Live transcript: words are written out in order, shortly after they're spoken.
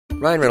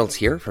Ryan Reynolds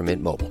here from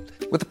Mint Mobile.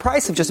 With the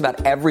price of just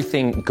about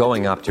everything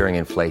going up during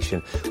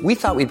inflation, we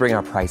thought we'd bring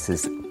our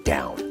prices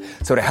down.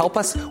 So to help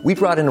us, we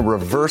brought in a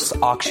reverse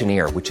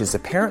auctioneer, which is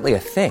apparently a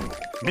thing.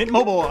 Mint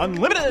Mobile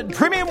Unlimited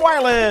Premium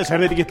Wireless. How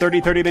to get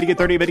 30, 30, bit to get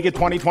 30, bit to get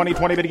 20, 20,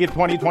 20, bit to get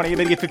 20, 20,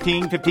 bit to get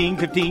 15, 15,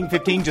 15,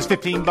 15, just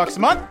 $15 a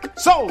month?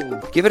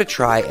 Sold! Give it a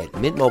try at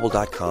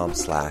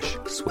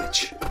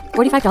mintmobile.com/switch.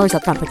 $45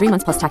 up front for 3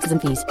 months plus taxes and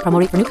fees. Promo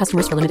rate for new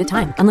customers for limited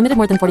time. Unlimited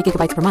more than 40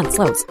 gigabytes per month.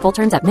 Slows full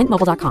terms at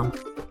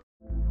mintmobile.com.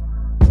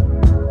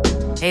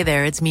 Hey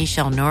there, it's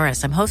Michelle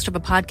Norris. I'm host of a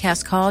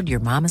podcast called Your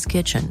Mama's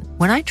Kitchen.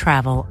 When I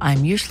travel,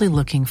 I'm usually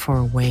looking for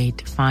a way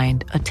to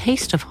find a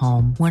taste of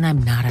home when I'm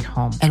not at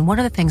home. And one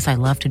of the things I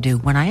love to do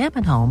when I am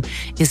at home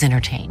is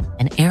entertain.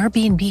 And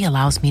Airbnb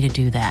allows me to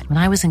do that. When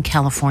I was in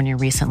California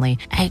recently,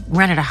 I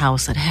rented a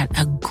house that had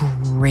a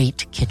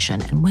great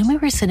kitchen. And when we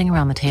were sitting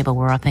around the table,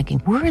 we're all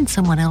thinking, we're in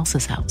someone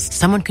else's house.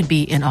 Someone could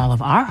be in all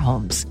of our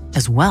homes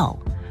as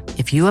well.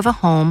 If you have a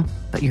home,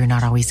 but you're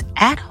not always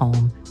at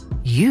home,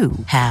 you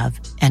have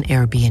an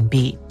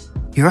Airbnb.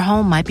 Your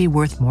home might be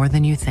worth more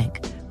than you think.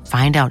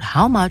 Find out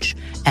how much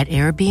at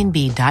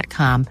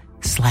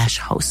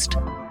airbnb.com/host.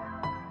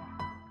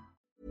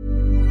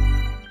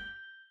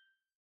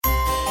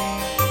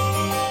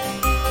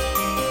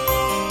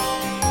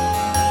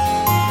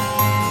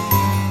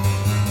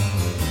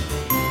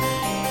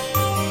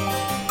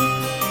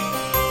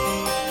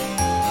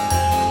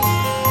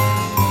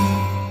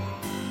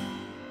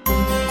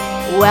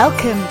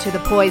 Welcome to the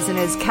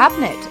Poisoner's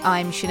Cabinet.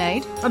 I'm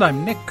Sinead. And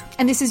I'm Nick.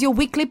 And this is your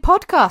weekly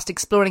podcast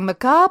exploring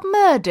macabre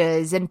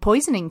murders and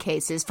poisoning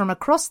cases from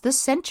across the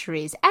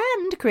centuries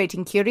and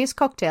creating curious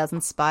cocktails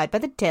inspired by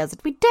the tales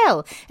that we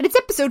tell. And it's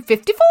episode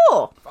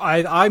 54.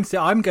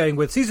 I'm going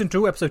with season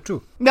 2, episode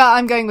 2. No,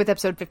 I'm going with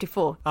episode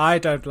 54. I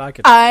don't like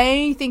it.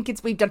 I think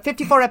we've done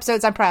 54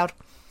 episodes. I'm proud.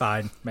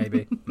 Fine,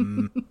 maybe.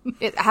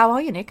 How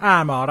are you, Nick?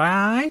 I'm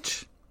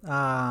alright.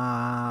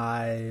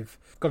 I've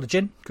got a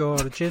gin.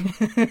 Got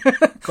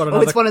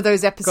another, it's one of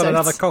those episodes. Got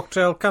another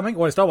cocktail coming.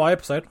 Well, it's not my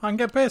episode. I can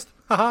get pissed.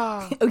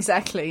 Ha-ha.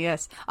 Exactly,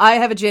 yes. I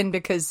have a gin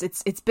because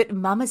it's been...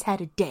 Mama's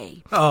had a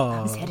day. Oh.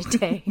 Mama's had a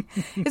day.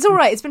 It's all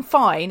right. It's been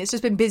fine. It's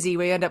just been busy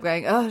where you end up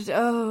going,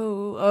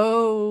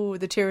 oh,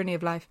 the tyranny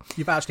of life.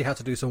 You've actually had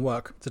to do some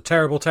work. It's a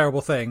terrible,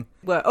 terrible thing.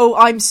 Well,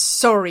 I'm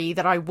sorry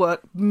that I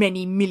work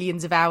many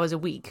millions of hours a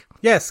week.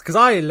 Yes, because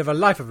I live a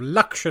life of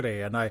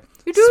luxury and I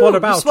swan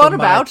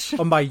about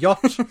on my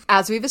yacht.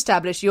 As we've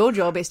established, your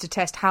job is to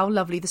test how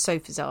lovely the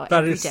sofas are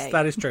every day.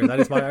 That is true. That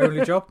is my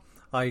only job.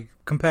 I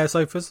compare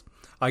sofas.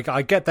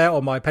 I get there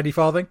on my penny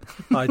farthing.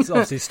 I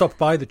obviously stop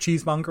by the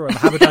cheesemonger and the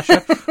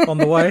haberdasher on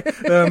the way,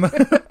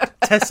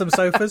 test some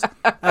sofas,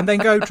 and then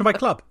go to my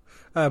club,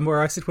 where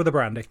I sit with a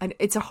brandy. And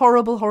it's a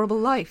horrible, horrible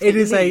life. It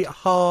is a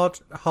hard,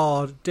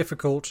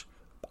 difficult,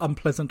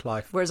 unpleasant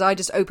life. Whereas I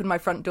just open my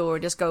front door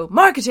and just go,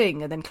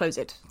 marketing, and then close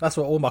it. That's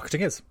what all marketing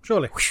is,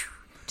 surely.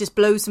 Just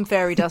blow some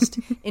fairy dust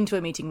into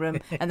a meeting room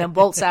and then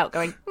waltz out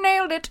going,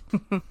 nailed it.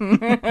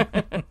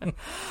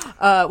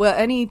 Well,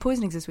 any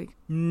poisonings this week?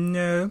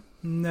 No.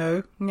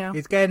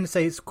 It's again,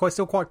 it's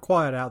still quite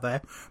quiet out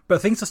there,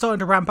 but things are starting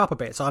to ramp up a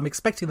bit, so I'm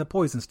expecting the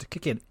poisons to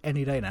kick in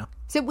any day now.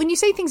 So when you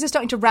say things are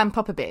starting to ramp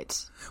up a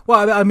bit...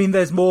 Well, I mean,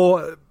 there's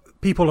more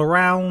people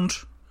around,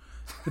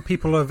 the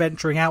people are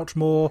venturing out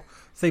more.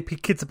 The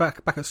kids are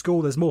back at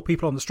school. There's more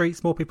people on the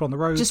streets, more people on the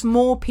roads. Just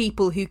more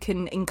people who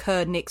can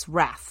incur Nick's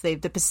wrath. The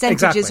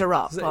percentages are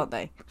up, aren't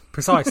they?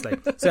 Precisely.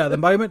 So at the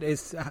moment,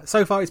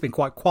 so far it's been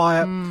quite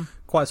quiet,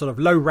 quite sort of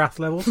low wrath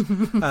levels.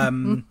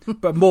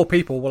 But more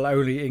people will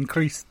only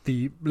increase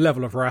the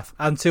level of wrath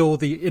until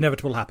the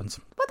inevitable happens.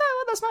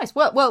 That's nice.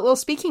 Well,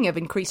 speaking of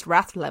increased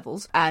wrath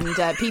levels and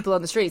people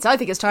on the streets, I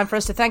think it's time for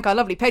us to thank our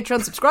lovely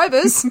Patreon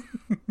subscribers.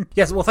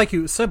 Yes, well, thank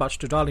you so much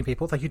to Darling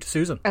People. Thank you to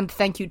Susan. And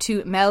thank you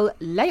to Mel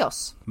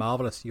Leos.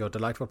 Marvellous. You're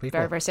delightful people.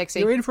 Very, very sexy.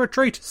 You're in for a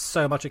treat.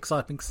 So much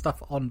exciting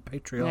stuff on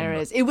Patreon. There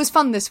is. It was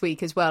fun this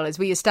week as well, as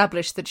we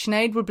established that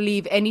Sinead will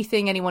believe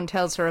anything anyone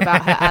tells her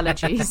about her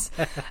allergies.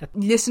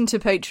 Listen to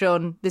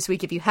Patreon this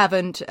week if you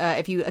haven't.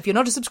 If you're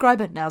not a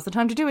subscriber, now's the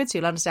time to do it, so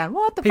you'll understand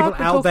what the people fuck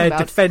we're out talking there about.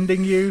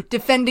 defending you.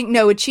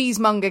 No, a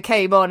cheesemonger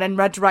came on and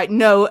had to write,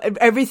 no,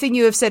 everything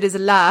you have said is a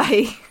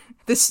lie.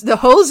 The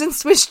holes in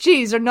Swiss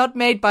cheese are not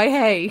made by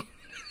hay.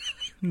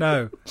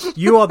 No.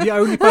 You are the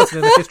only person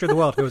in the history of the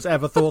world who has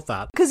ever thought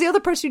that. Because the other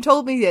person who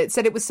told me it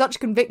said it with such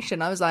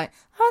conviction, I was like,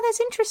 oh, that's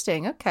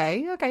interesting.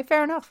 Okay,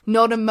 fair enough.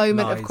 Not a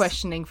moment of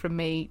questioning from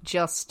me,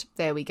 just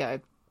there we go.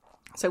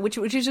 So, which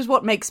is just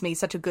what makes me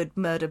such a good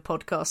murder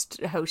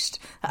podcast host.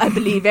 I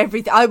believe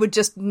everything. I would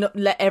just not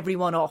let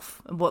everyone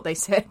off what they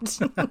said.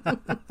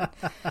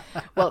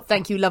 Well,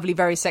 thank you, lovely,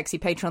 very sexy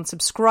Patreon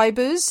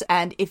subscribers.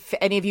 And if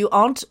any of you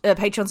aren't a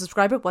Patreon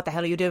subscriber, what the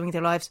hell are you doing with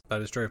your lives?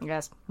 That is true.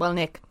 Yes. Well,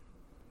 Nick.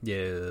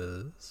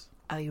 Yes.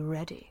 Are you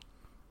ready?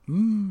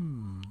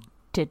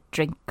 To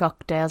drink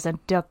cocktails and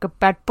talk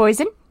about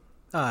poison?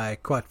 I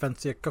quite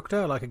fancy a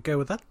cocktail. I could go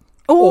with that.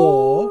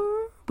 Or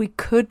we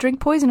could drink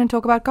poison and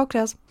talk about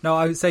cocktails. No,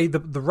 I would say the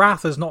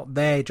wrath is not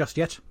there just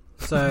yet.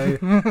 So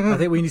I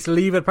think we need to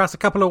leave it perhaps a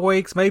couple of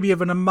weeks, maybe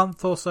even a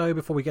month or so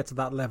before we get to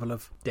that level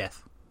of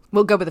death.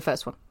 We'll go with the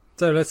first one.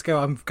 So let's go.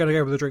 I'm going to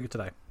go with the drink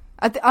today.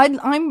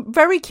 I'm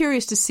very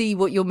curious to see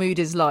what your mood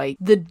is like.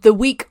 The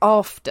week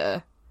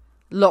after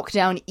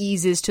lockdown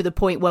eases to the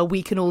point where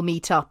we can all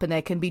meet up and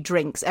there can be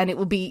drinks, and it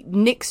will be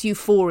Nick's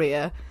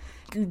euphoria,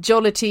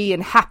 jollity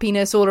and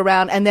happiness all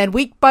around, and then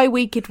week by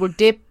week it will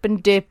dip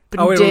and dip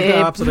and dip. It'll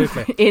go,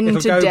 absolutely. Into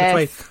it'll go death.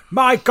 Between,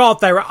 my God,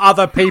 there are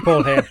other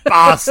people here.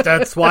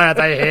 Bastards, why are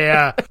they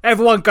here?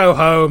 Everyone go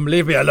home,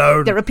 leave me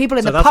alone. There are people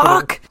in the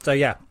park. So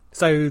yeah.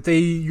 So the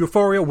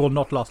euphoria will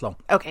not last long.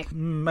 Okay.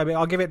 Maybe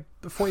I'll give it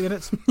 40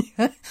 minutes.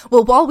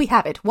 Well, while we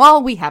have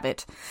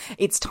it,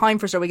 it's time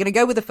for a story. We're going to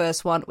go with the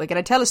first one. We're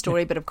going to tell a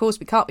story, but of course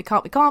we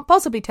can't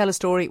possibly tell a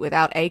story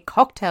without a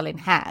cocktail in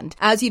hand.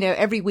 As you know,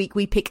 every week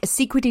we pick a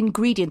secret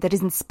ingredient that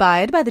is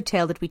inspired by the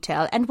tale that we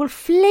tell and will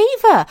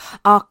flavour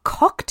our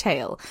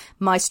cocktail.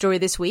 My story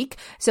this week.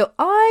 So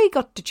I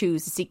got to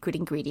choose the secret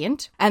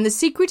ingredient, and the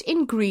secret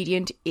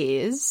ingredient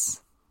is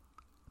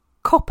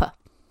copper.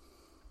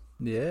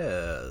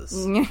 Yes.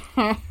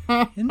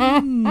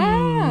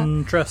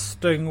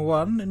 Interesting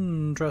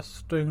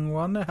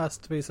one, it has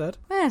to be said.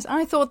 Yes,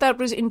 I thought that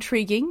was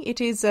intriguing. It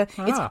is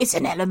it's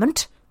an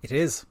element. It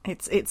is.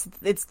 It's there.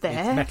 It's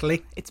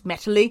metally. It's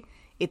metally.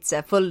 It's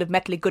full of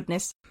metally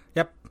goodness.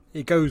 Yep.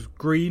 It goes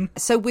green.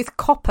 So with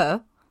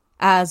copper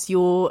as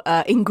your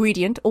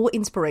ingredient or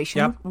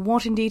inspiration,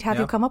 what indeed have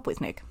you come up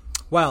with, Nick?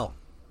 Well,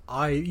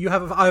 I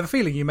have a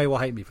feeling you may well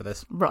hate me for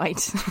this.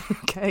 Right.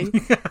 Okay.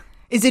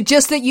 Is it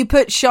just that you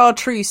put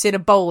chartreuse in a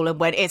bowl and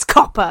went, it's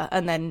copper,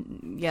 and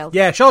then yelled?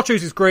 Yeah,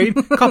 chartreuse is green.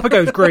 Copper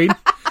goes green.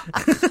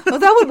 Well,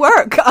 that would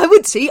work. I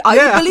would see. I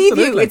would believe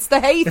absolutely. You. It's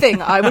the hay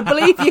thing. I would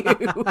believe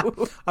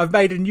you. I've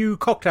made a new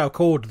cocktail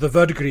called the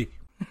Verdigris.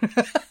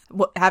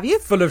 What, have you?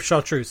 Full of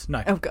chartreuse.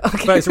 No. Oh,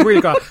 okay. But it's a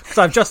really good, because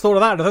I've just thought of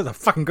that, and that's a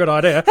fucking good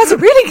idea. That's a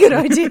really good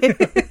idea.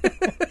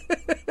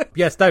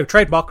 Yes, no,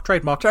 trademark.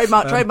 Trademark.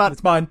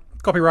 It's mine.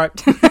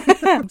 Copyright.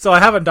 So I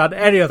haven't done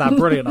any of that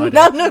brilliant idea.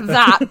 None of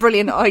that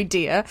brilliant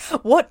idea.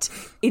 What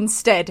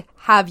instead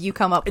have you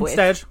come up with?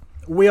 Instead,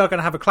 we are going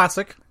to have a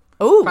classic.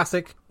 Oh.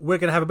 Classic. We're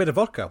going to have a bit of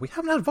vodka. We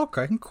haven't had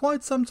vodka in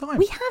quite some time.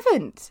 We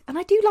haven't. And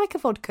I do like a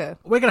vodka.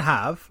 We're going to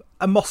have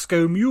a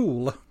Moscow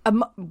Mule.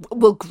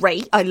 Well,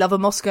 great. I love a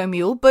Moscow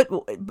Mule. But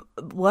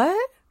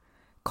what?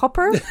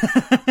 Copper?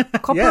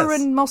 Copper yes.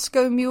 And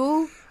Moscow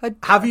Mule?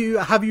 Have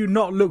you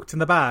not looked in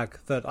the bag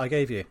that I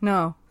gave you?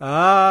 No.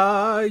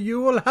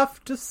 You will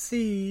have to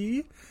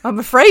see. I'm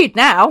afraid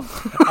now.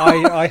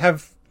 I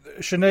have.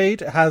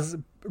 Sinead has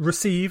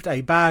received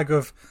a bag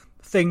of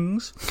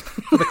things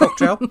for the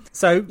cocktail.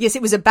 So yes,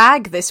 it was a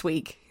bag this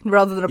week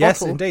rather than a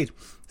yes, bottle. Yes, indeed.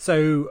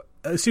 So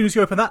as soon as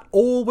you open that,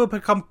 all will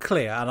become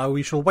clear, and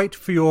we shall wait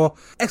for your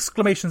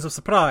exclamations of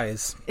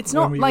surprise. It's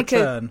not like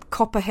return. A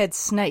copperhead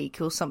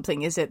snake or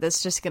something, is it?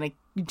 That's just going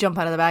to jump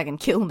out of the bag and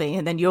kill me,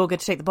 and then you're going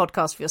to take the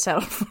podcast for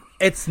yourself.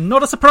 It's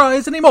not a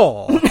surprise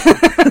anymore.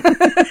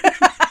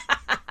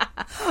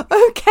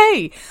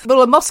 Okay.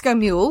 Well, a Moscow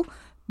Mule.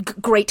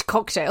 Great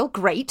cocktail,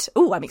 great.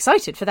 Oh, I'm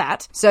excited for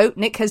that. So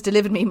Nick has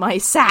delivered me my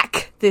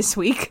sack this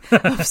week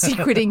of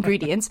secret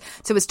ingredients.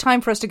 So it's time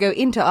for us to go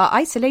into our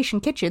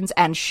isolation kitchens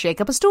and shake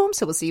up a storm.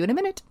 So we'll see you in a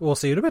minute. We'll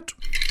see you in a bit.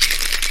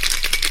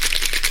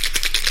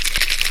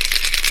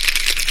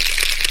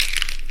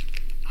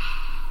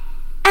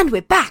 And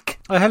we're back.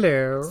 Oh,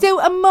 hello. So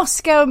a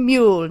Moscow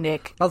Mule,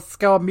 Nick.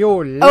 Moscow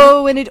Mule.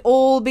 Oh, and it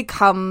all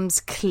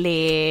becomes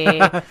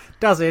clear.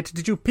 Does it?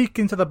 Did you peek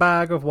into the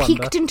bag of wonder?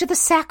 Peeked into the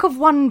sack of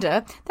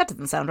wonder. That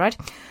doesn't sound right.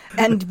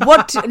 And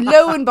what,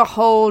 lo and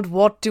behold,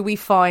 what do we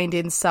find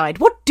inside?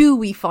 What do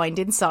we find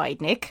inside,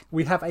 Nick?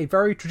 We have a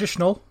very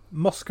traditional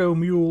Moscow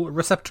Mule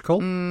receptacle.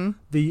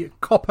 The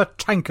copper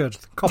tankard,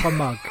 the copper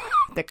mug.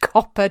 The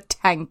copper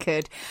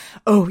tankard.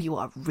 Oh, you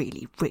are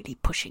really, really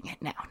pushing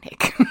it now,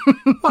 Nick.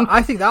 Well,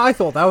 I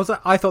thought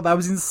that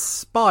was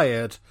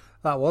inspired.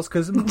 That was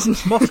because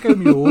Moscow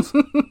Mules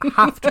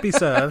have to be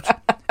served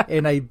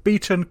in a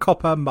beaten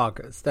copper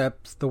mug. It's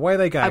the way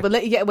they go. I will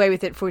let you get away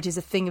with it, for it is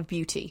a thing of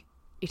beauty.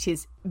 It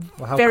is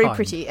very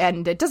pretty,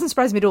 and it doesn't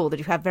surprise me at all that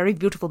you have very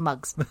beautiful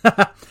mugs.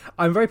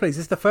 I'm very pleased.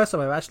 This is the first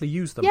time I've actually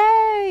used them.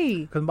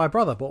 Yay! Because my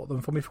brother bought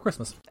them for me for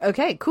Christmas.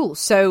 Okay, cool.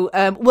 So,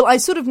 well, I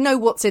sort of know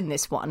what's in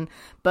this one,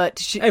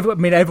 but...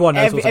 everyone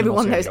knows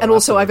everyone knows. And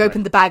also, I've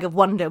opened the bag of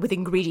wonder with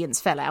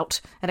ingredients fell out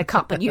and a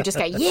cup, and you just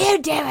go,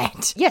 you do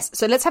it! Yes,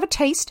 so let's have a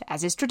taste,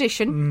 as is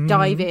tradition.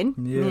 Dive in.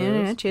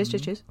 Yes.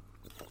 Cheers.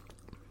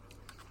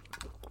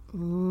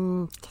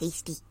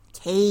 Tasty.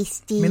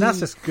 Tasty. I mean, that's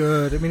just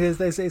good. I mean, it's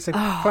a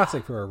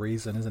classic for a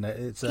reason, isn't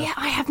it? Yeah,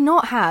 I have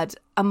not had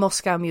a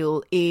Moscow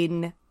Mule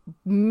in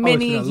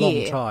many it's been a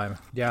long time.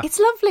 Yeah, it's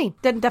lovely.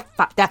 The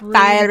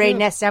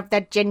fieriness of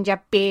the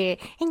ginger beer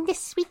and the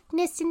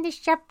sweetness and the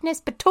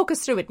sharpness. But talk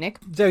us through it, Nick.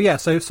 So yeah,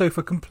 so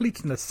for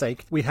completeness'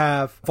 sake, we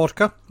have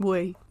vodka,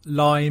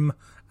 lime,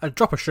 a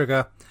drop of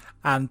sugar,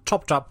 and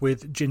topped up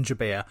with ginger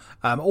beer,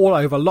 all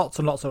over lots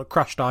and lots of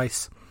crushed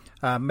ice.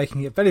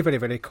 Making it very, very,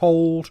 very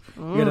cold.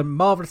 You get a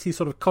marvellously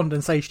sort of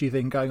condensation-y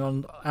thing going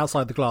on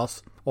outside the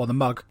glass or the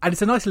mug. And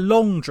it's a nice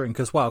long drink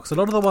as well, because a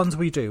lot of the ones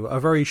we do are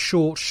very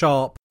short,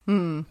 sharp,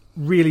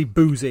 really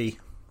boozy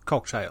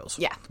cocktails.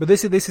 Yeah. But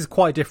this is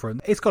quite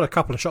different. It's got a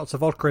couple of shots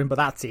of vodka in, but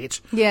that's it.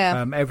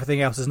 Yeah.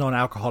 Everything else is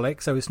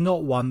non-alcoholic, so it's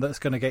not one that's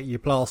going to get you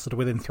plastered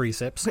within 3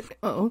 sips.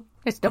 Oh,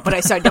 it's not what I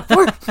signed up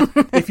for.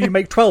 If you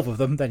make 12 of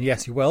them, then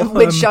yes, you will.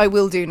 Which I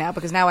will do now,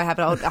 because now I have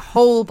a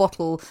whole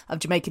bottle of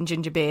Jamaican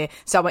ginger beer.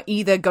 So I'm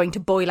either going to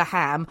boil a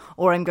ham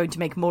or I'm going to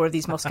make more of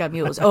these Moscow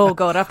mules. Oh,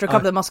 God, after a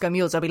couple of Moscow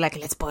mules, I'll be like,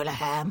 let's boil a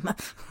ham.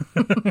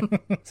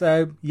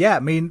 So, yeah, I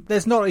mean,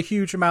 there's not a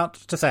huge amount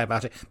to say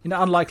about it. You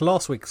know, unlike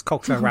last week's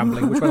cocktail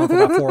rambling, which went on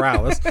for about 4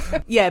 hours.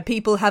 Yeah,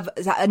 people have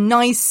a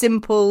nice,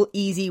 simple,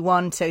 easy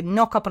one to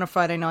knock up on a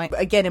Friday night.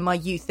 Again, in my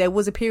youth, there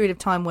was a period of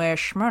time where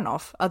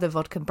Smirnoff, other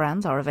vodka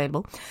brands are available,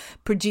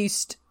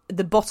 produced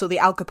the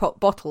Alcopop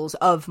bottles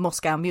of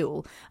Moscow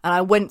Mule, and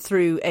I went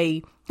through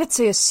let's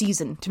say a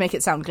season, to make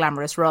it sound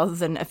glamorous rather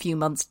than a few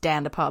months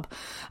down the pub,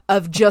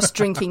 of just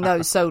drinking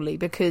those solely,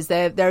 because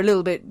they're a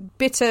little bit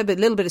bitter, but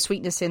a little bit of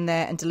sweetness in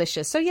there and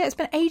delicious. So yeah, it's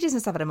been ages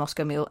since I've had a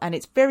Moscow Mule, and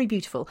it's very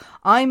beautiful.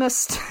 I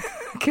must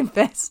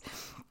confess,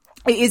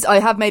 it is. I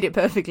have made it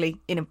perfectly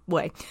in a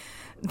way.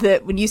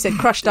 That when you said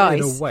crushed ice,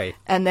 in a way.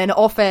 And then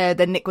off air,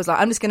 then Nick was like,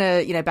 "I'm just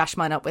gonna, bash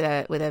mine up with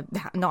a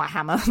not a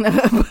hammer,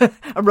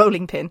 a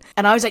rolling pin."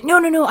 And I was like,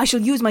 "No, I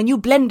shall use my new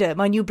blender.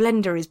 My new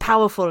blender is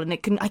powerful, and I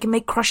can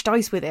make crushed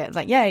ice with it." I was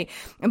like, "Yay!"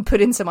 And put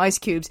in some ice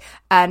cubes,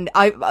 and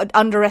I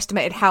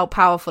underestimated how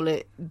powerful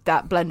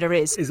that blender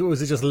is.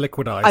 Was it just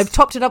liquid ice? I've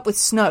topped it up with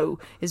snow,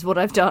 is what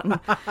I've done.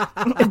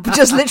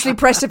 Just literally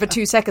pressed it for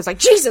 2 seconds, like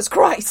Jesus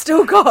Christ,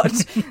 oh God.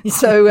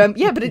 So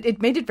but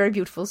it made it very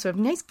beautiful. So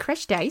nice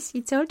crushed ice.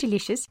 It's all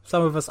delicious.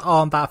 Some of us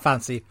aren't that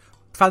fancy.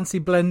 Fancy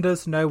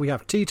blenders? No, we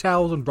have tea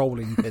towels and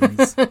rolling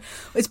pins.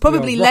 It's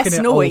probably less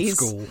noise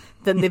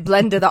than the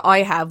blender that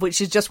I have, which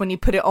is just when you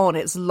put it on,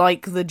 it's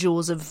like the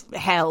jaws of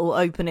hell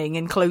opening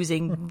and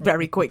closing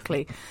very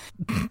quickly.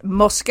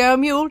 Moscow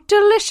Mule,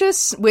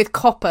 delicious with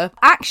copper.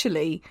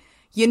 Actually,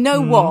 you know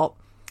what?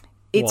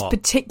 It's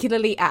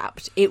particularly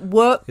apt. It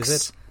works.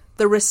 Is it?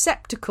 The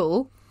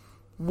receptacle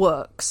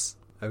works.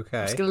 Okay.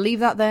 I'm just going to leave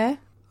that there.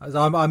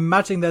 I'm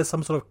imagining there's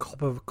some sort of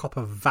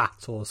copper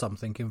vat or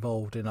something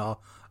involved in our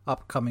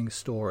upcoming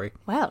story.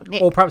 Well,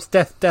 Nick. Or perhaps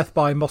death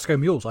by Moscow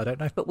mules, I don't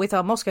know. But with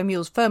our Moscow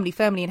mules firmly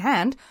in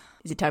hand,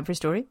 is it time for a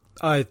story?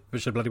 I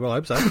should bloody well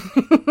hope so.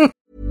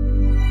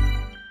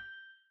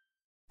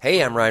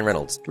 Hey, I'm Ryan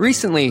Reynolds.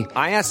 Recently,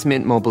 I asked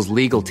Mint Mobile's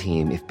legal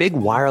team if big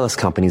wireless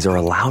companies are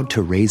allowed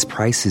to raise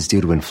prices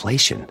due to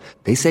inflation.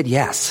 They said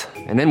yes.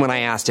 And then when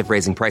I asked if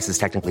raising prices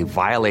technically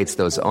violates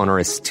those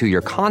onerous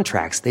 2-year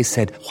contracts, they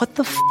said, "What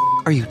the f***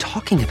 are you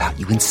talking about,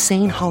 you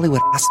insane Hollywood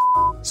ass?"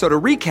 So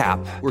to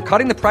recap, we're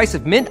cutting the price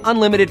of Mint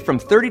Unlimited from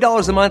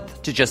 $30 a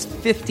month to just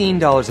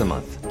 $15 a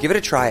month. Give it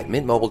a try at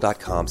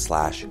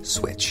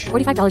mintmobile.com/switch.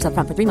 $45 up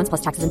front for 3 months plus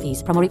taxes and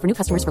fees. Promo rate for new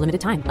customers for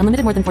limited time.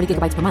 Unlimited more than 40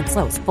 gigabytes per month.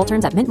 Slows full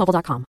terms at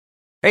mintmobile.com.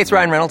 Hey, it's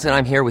Ryan Reynolds, and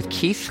I'm here with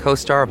Keith,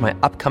 co-star of my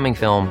upcoming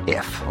film,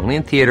 If, only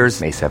in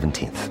theaters May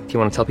 17th. Do you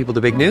want to tell people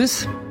the big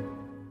news?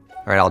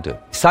 All right, I'll do it.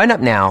 Sign up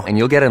now and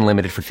you'll get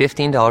unlimited for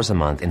 $15 a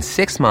month and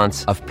 6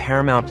 months of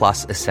Paramount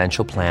Plus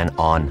Essential Plan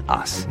on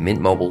us.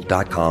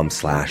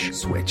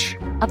 mintmobile.com/switch.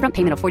 Upfront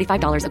payment of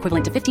 $45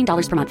 equivalent to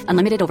 $15 per month.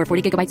 Unlimited over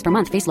 40 gigabytes per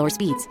month. Face lower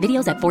speeds.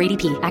 Videos at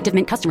 480p. Active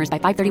Mint customers by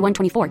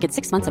 531.24 get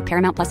 6 months of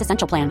Paramount Plus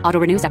Essential Plan.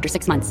 Auto renews after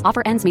 6 months.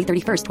 Offer ends May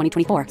 31st,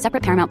 2024.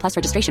 Separate Paramount Plus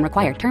registration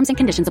required. Terms and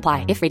conditions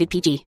apply if rated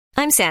PG.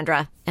 I'm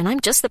Sandra, and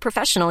I'm just the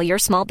professional your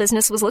small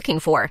business was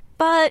looking for.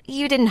 But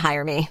you didn't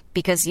hire me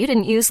because you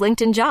didn't use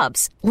LinkedIn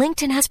Jobs.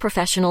 LinkedIn has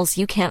professionals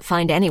you can't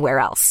find anywhere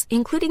else,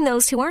 including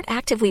those who aren't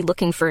actively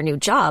looking for a new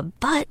job,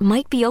 but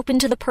might be open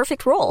to the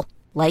perfect role,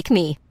 like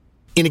me.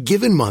 In a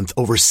given month,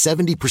 over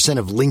 70%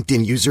 of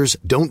LinkedIn users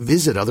don't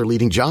visit other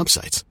leading job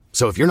sites.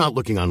 So if you're not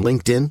looking on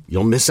LinkedIn,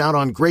 you'll miss out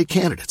on great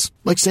candidates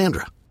like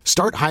Sandra.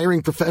 Start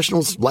hiring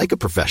professionals like a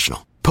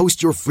professional.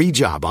 Post your free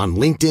job on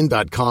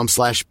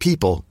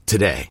linkedin.com/people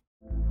today.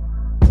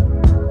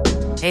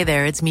 Hey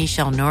there, it's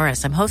Michelle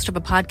Norris. I'm host of a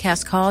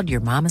podcast called Your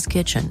Mama's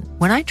Kitchen.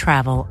 When I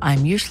travel,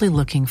 I'm usually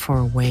looking for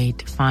a way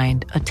to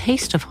find a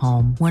taste of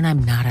home when I'm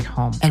not at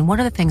home. And one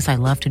of the things I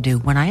love to do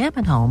when I am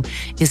at home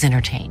is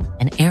entertain.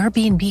 And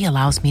Airbnb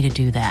allows me to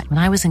do that. When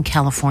I was in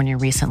California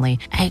recently,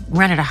 I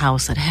rented a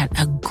house that had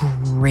a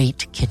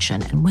great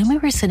kitchen. And when we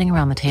were sitting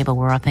around the table,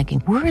 we were all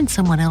thinking, we're in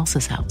someone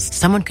else's house.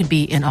 Someone could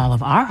be in all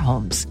of our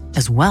homes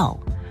as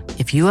well.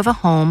 If you have a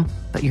home,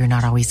 but you're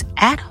not always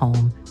at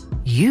home,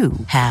 you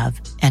have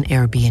an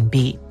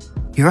Airbnb.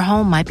 Your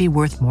home might be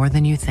worth more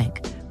than you think.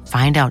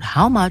 Find out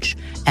how much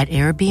at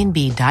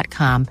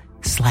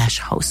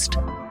airbnb.com/host.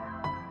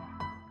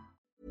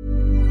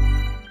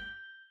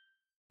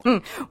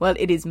 Well,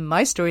 it is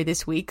my story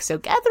this week, so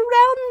gather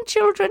round,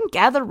 children,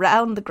 gather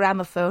round the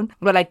gramophone,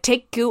 while I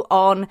take you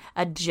on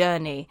a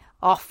journey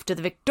off to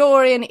the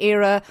Victorian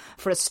era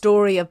for a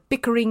story of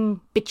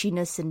bickering,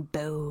 bitchiness, and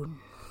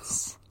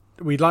bones.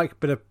 We like a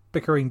bit of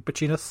bickering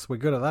bitchiness. We're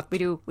good at that. We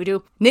do.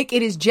 Nick,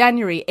 it is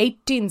January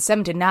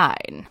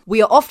 1879.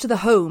 We are off to the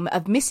home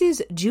of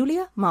Mrs.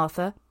 Julia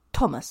Martha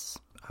Thomas.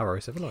 How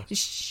very civilised.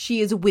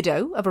 She is a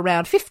widow of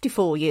around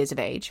 54 years of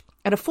age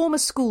and a former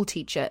school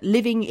teacher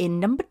living in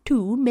number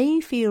 2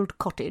 Mayfield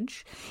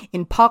Cottage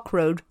in Park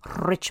Road,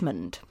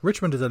 Richmond.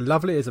 Richmond is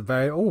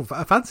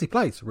a fancy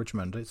place,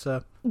 Richmond.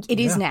 It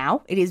is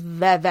now. It is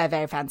very, very,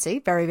 very fancy.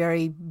 Very,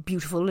 very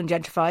beautiful and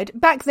gentrified.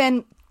 Back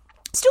then,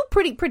 still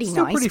pretty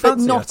nice, pretty but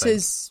fancy, not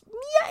as...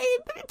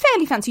 Yeah,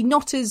 fairly fancy,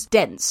 not as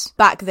dense.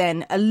 Back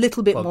then, a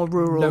little bit more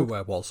rural.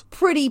 Nowhere was.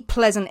 Pretty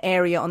pleasant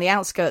area on the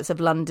outskirts of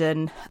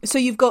London. So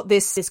you've got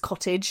this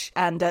cottage,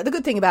 and the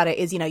good thing about it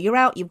is, you're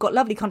out, you've got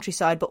lovely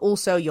countryside, but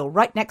also you're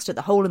right next to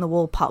the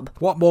hole-in-the-wall pub.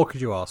 What more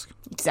could you ask?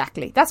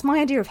 Exactly. That's my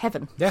idea of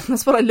heaven. Yeah.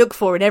 That's what I look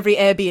for in every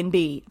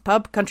Airbnb.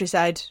 Pub,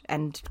 countryside,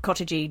 and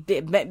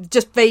cottagey,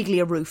 just vaguely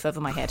a roof over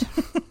my head.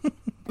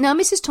 Now,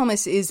 Mrs.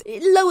 Thomas is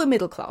lower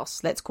middle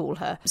class, let's call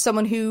her.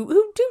 Someone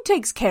who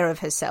takes care of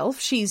herself.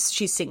 She's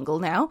single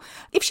now.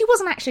 If she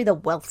wasn't actually the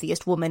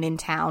wealthiest woman in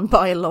town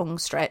by a long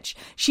stretch,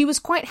 she was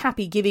quite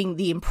happy giving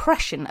the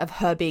impression of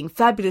her being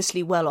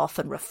fabulously well off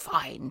and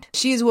refined.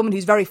 She is a woman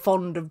who's very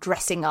fond of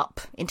dressing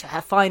up into her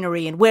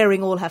finery and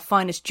wearing all her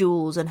finest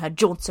jewels and her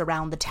jaunts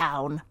around the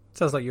town.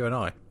 Sounds like you and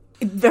I.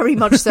 Very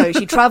much so.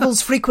 She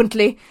travels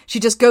frequently. She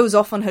just goes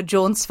off on her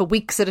jaunts for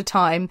weeks at a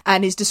time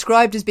and is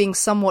described as being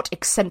somewhat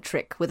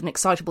eccentric with an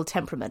excitable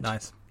temperament.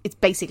 Nice. It's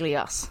basically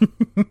us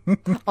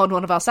on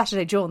one of our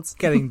Saturday jaunts.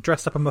 Getting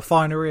dressed up in my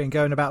finery and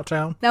going about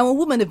town. Now, a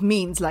woman of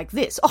means like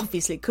this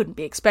obviously couldn't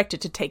be expected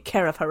to take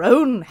care of her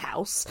own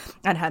house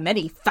and her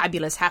many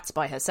fabulous hats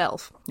by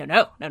herself.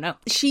 No.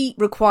 She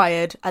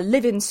required a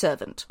live-in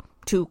servant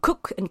to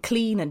cook and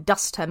clean and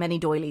dust her many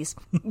doilies.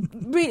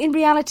 In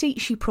reality,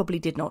 she probably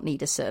did not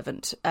need a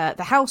servant.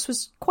 The house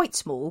was quite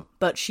small,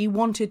 but she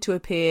wanted to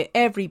appear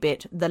every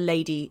bit the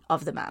lady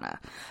of the manor.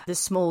 The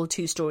small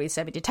 2-storey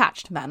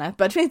semi-detached manor,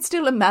 but it's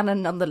still a manor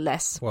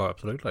nonetheless. Well,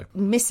 absolutely.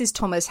 Mrs.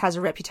 Thomas has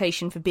a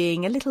reputation for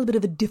being a little bit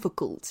of a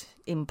difficult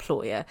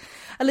employer,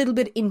 a little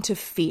bit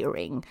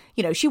interfering.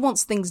 She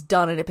wants things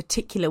done in a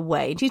particular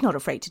way, and she's not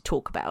afraid to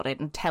talk about it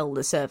and tell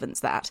the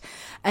servants that.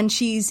 And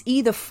she's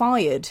either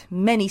fired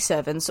many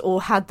servants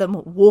or had them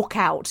walk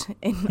out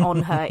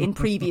on her in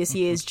previous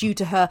years due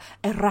to her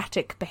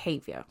erratic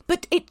behaviour.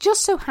 But it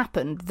just so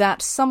happened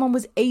that someone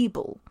was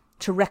able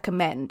to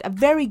recommend a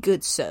very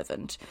good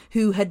servant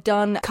who had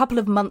done a couple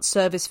of months'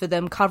 service for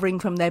them, covering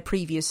from their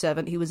previous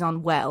servant who was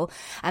unwell.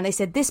 And they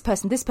said, this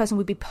person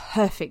would be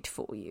perfect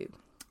for you.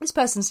 This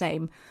person's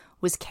name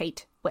was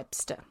Kate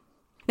Webster.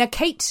 Now,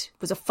 Kate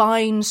was a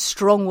fine,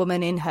 strong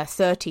woman in her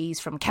 30s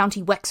from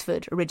County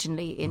Wexford,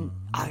 originally in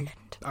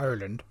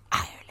Ireland.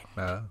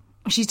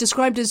 She's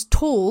described as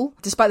tall,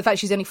 despite the fact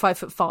she's only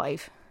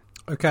 5'5".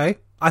 Okay.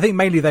 I think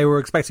mainly they were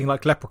expecting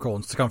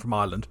leprechauns to come from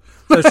Ireland.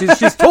 So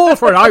she's tall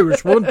for an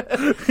Irish woman.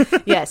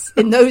 Yes,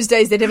 in those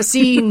days they'd never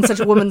seen such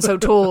a woman so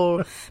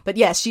tall. But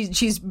yes,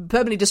 she's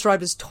permanently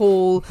described as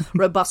tall,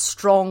 robust,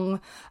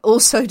 strong.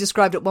 Also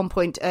described at one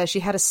point,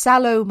 she had a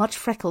sallow, much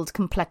freckled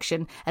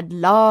complexion and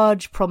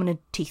large, prominent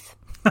teeth.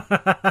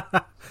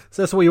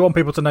 So that's what you want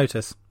people to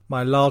notice.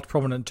 My large,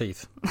 prominent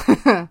teeth.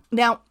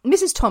 Now,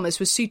 Mrs. Thomas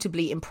was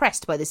suitably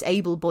impressed by this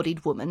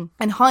able-bodied woman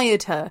and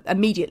hired her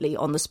immediately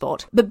on the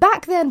spot. But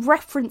back then,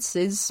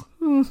 references,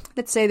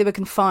 let's say they were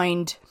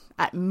confined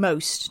at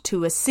most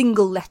to a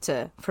single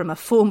letter from a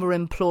former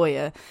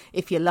employer,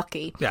 if you're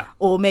lucky. Yeah.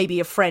 Or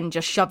maybe a friend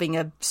just shoving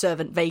a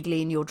servant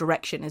vaguely in your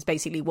direction is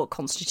basically what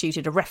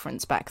constituted a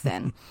reference back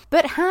then.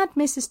 But had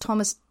Mrs.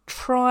 Thomas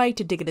tried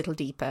to dig a little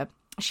deeper,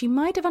 she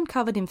might have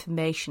uncovered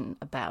information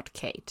about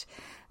Kate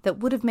that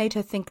would have made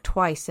her think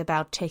twice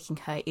about taking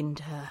her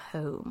into her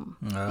home.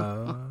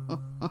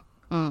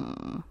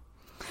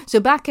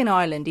 So back in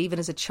Ireland, even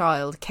as a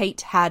child,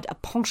 Kate had a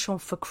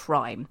penchant for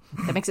crime.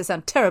 That makes it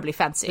sound terribly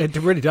fancy. It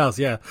really does,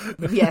 yeah.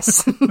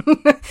 Yes.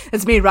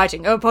 It's me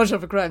writing, penchant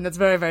for crime. That's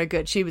very, very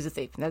good. She was a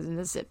thief.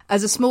 That's it.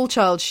 As a small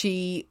child,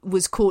 she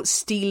was caught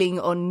stealing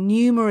on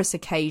numerous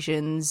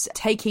occasions,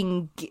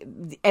 taking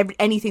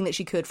anything that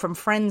she could from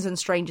friends and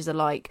strangers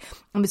alike,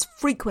 and was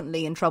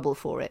frequently in trouble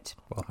for it.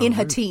 Well, in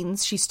her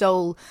teens, she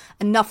stole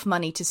enough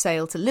money to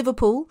sail to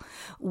Liverpool,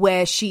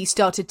 where she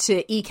started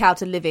to eke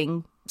out a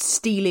living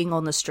stealing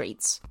on the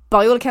streets.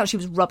 By all accounts, she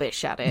was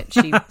rubbish at it.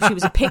 She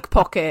was a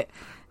pickpocket,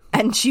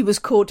 and she was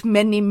caught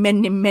many,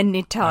 many,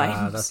 many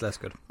times. That's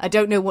good. I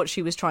don't know what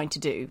she was trying to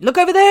do. Look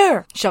over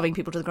there! Shoving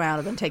people to the ground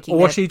and then taking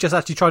Or was she just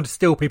actually trying to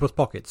steal people's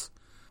pockets?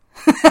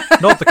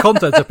 Not the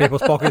contents of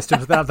people's pockets,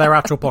 just their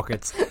actual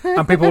pockets.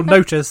 And people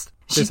noticed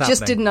She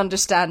just didn't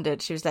understand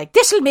it. She was like,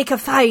 this'll make a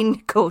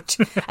fine coat.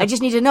 I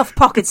just need enough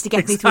pockets to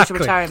get me through to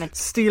retirement.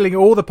 Stealing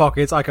all the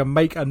pockets, I can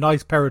make a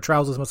nice pair of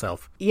trousers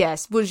myself.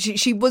 Yes, well,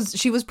 she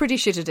was pretty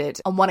shit at it.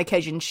 On one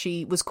occasion,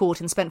 she was caught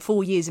and spent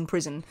 4 years in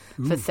prison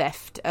for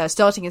theft,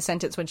 starting a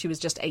sentence when she was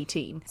just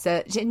 18.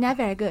 So, not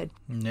very good.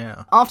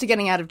 Yeah. After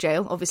getting out of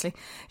jail, obviously,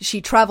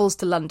 she travels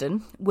to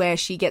London, where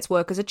she gets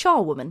work as a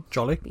charwoman.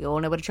 Jolly. We all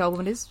know what a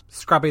charwoman is.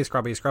 Scrubby,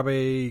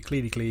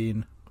 cleany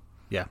clean.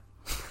 Yeah.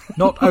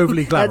 Not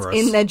overly glamorous. That's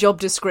in their job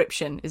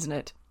description, isn't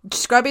it?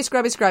 Scrubby,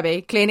 scrubby,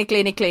 scrubby, cleany,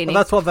 cleany, cleany.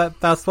 Well,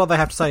 that's what they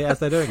have to say as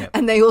they're doing it.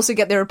 And they also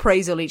get their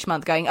appraisal each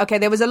month going, okay,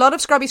 there was a lot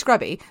of scrubby,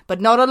 scrubby, but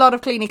not a lot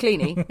of cleany,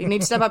 cleany. You need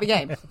to step up your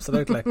game.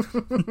 Absolutely.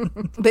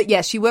 But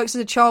yes, she works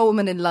as a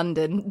charwoman in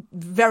London,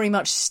 very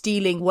much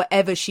stealing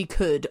whatever she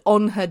could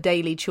on her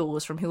daily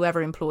chores from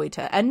whoever employed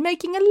her, and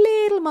making a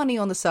little money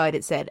on the side,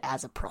 it said,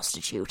 as a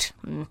prostitute.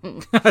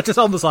 Just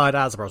on the side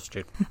as a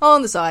prostitute.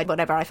 On the side,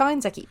 whatever I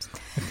find, I keep.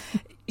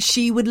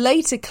 She would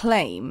later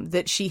claim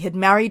that she had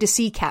married a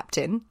sea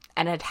captain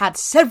and had had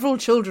several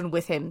children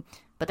with him,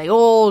 but they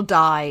all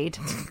died.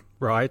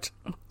 Right.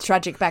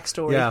 Tragic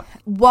backstory. Yeah.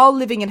 While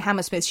living in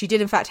Hammersmith, she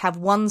did in fact have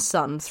one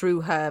son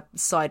through her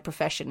side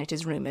profession, it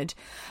is rumoured.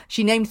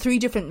 She named 3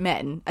 different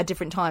men at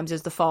different times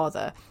as the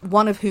father,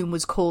 one of whom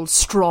was called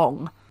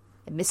Strong.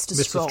 Mr.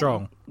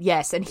 Strong.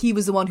 Yes, and he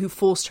was the one who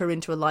forced her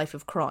into a life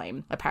of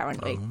crime,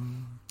 apparently.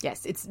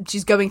 Yes,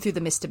 she's going through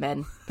the Mr.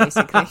 Men,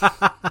 basically.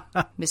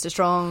 Mr.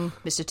 Strong,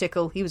 Mr.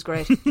 Tickle, he was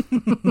great.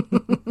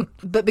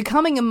 But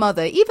becoming a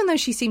mother, even though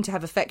she seemed to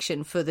have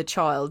affection for the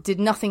child, did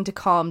nothing to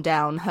calm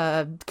down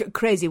her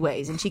crazy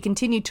ways. And she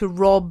continued to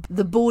rob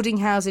the boarding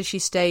houses she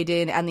stayed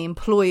in and the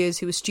employers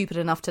who were stupid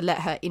enough to let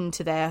her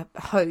into their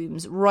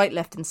homes, right,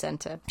 left and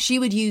centre. She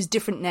would use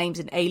different names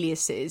and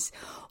aliases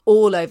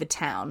all over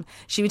town.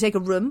 She would take a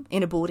room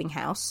in a boarding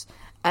house,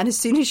 and as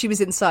soon as she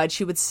was inside,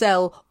 she would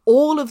sell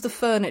all of the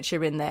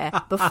furniture in there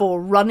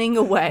before running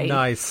away.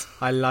 Nice.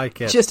 I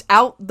like it. Just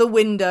out the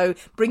window,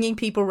 bringing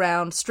people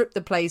round, strip the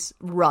place,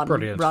 run.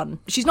 Brilliant. Run.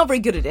 She's not very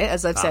good at it,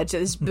 as I've said.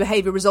 This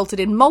behaviour resulted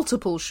in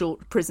multiple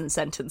short prison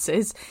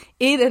sentences,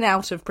 in and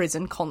out of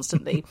prison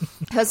constantly.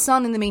 Her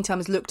son, in the meantime,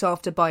 is looked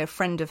after by a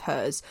friend of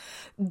hers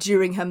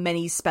during her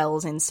many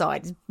spells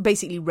inside.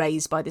 Basically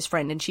raised by this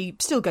friend, and she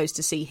still goes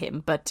to see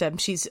him, but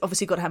she's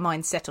obviously got her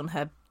mind set on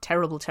her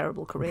terrible,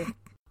 terrible career.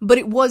 But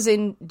it was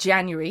in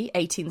January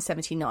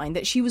 1879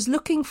 that she was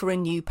looking for a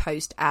new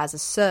post as a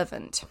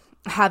servant,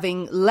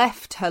 having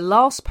left her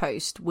last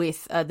post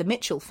with the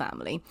Mitchell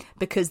family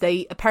because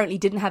they apparently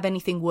didn't have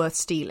anything worth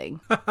stealing.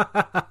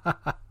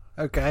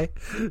 Okay.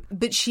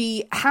 But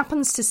she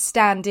happens to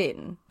stand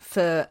in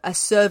for a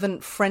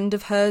servant friend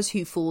of hers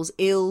who falls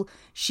ill.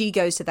 She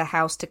goes to the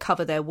house to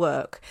cover their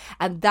work,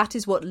 and that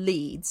is what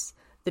leads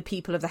the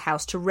people of the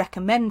house to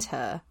recommend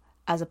her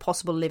as a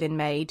possible live-in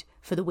maid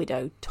for the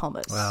widow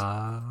Thomas.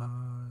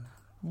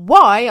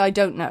 Why, I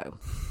don't know.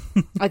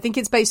 I think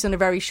it's based on a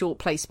very short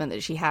placement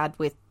that she had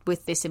with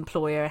this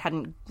employer.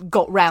 Hadn't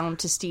got round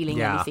to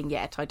stealing anything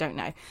yet. I don't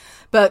know.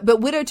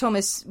 But widow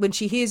Thomas, when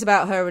she hears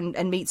about her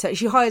and meets her,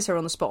 she hires her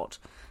on the spot.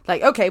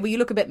 Like, okay, well, you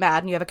look a bit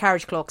mad and you have a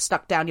carriage clock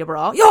stuck down your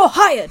bra. You're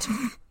hired!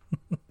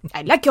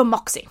 I like your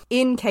moxie.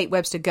 In Kate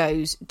Webster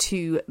goes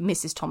to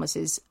Mrs.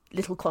 Thomas's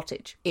little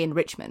cottage in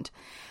Richmond.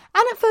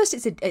 And at first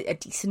it's a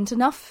decent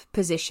enough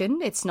position.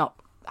 It's not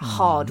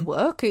hard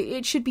work.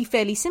 It should be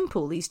fairly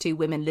simple, these two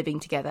women living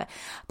together.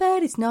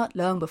 But it's not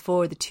long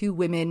before the two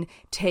women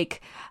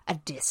take a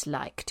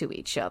dislike to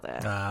each other.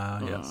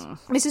 Yes.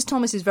 Mrs.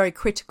 Thomas is very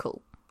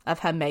critical of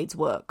her maid's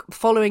work,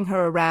 following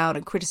her around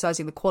and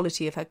criticising the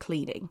quality of her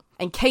cleaning.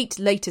 And Kate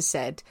later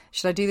said,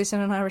 should I do this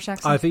in an Irish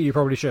accent? I think you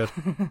probably should.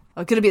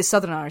 Oh, could it be a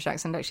Southern Irish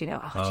accent, actually? No.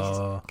 Oh, Jesus.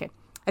 Okay.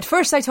 At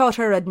first I thought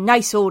her a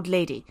nice old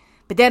lady,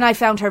 but then I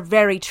found her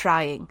very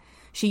trying.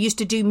 She used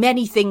to do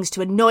many things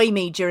to annoy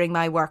me during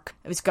my work.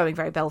 I was going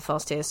very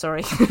Belfast here,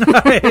 sorry.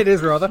 It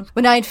is rather.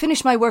 When I had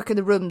finished my work in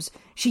the rooms,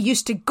 she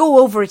used to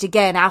go over it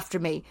again after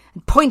me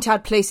and point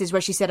out places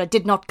where she said I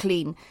did not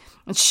clean,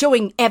 and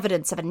showing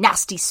evidence of a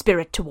nasty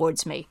spirit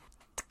towards me.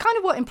 It's kind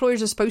of what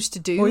employers are supposed to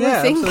do, well, yeah,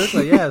 I think.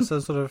 Absolutely, yeah. So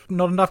sort of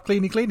not enough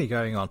cleany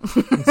going on.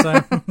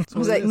 So, it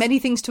was like many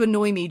things to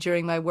annoy me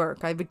during my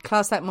work. I would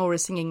class that more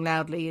as singing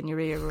loudly in your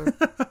ear or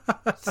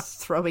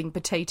throwing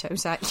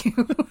potatoes at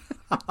you.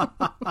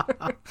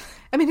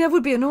 I mean, that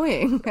would be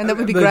annoying, and that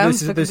would be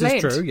grounds for complaint.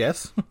 This is true,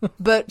 yes.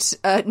 But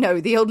no,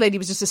 the old lady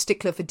was just a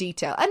stickler for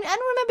detail. And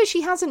remember,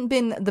 she hasn't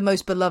been the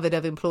most beloved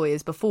of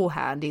employers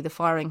beforehand, either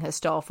firing her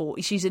staff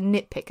or she's a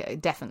nitpicker,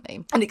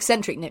 definitely. An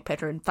eccentric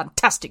nitpicker and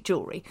fantastic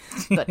jewellery,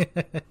 but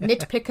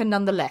nitpicker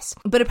nonetheless.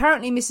 But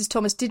apparently Mrs.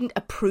 Thomas didn't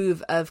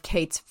approve of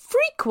Kate's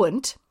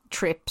frequent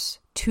trips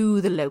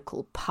to the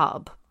local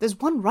pub. There's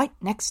one right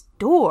next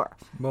door.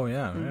 Oh,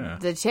 yeah.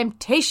 The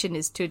temptation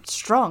is too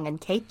strong,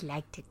 and Kate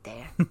liked it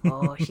there.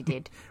 Oh, she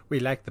did. We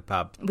like the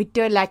pub. We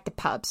do like the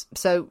pubs.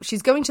 So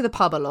she's going to the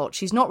pub a lot.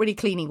 She's not really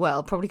cleaning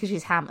well, probably because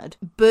she's hammered.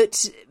 But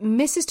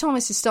Mrs.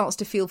 Thomas starts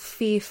to feel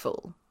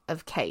fearful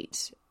of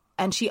Kate,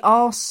 and she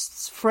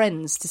asks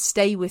friends to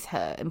stay with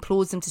her,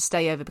 implores them to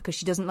stay over because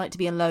she doesn't like to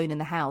be alone in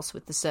the house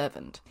with the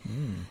servant.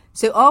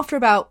 So after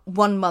about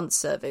 1 month's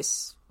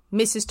service,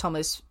 Mrs.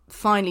 Thomas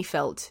finally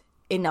felt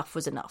enough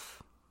was enough.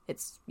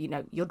 It's,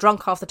 you're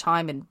drunk half the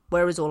time and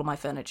where is all of my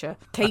furniture?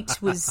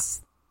 Kate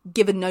was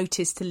given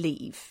notice to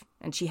leave,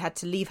 and she had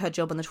to leave her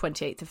job on the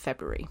 28th of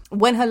February.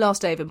 When her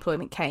last day of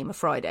employment came, a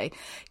Friday,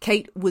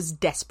 Kate was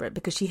desperate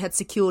because she had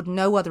secured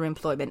no other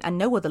employment and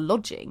no other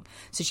lodging.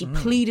 So she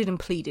pleaded and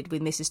pleaded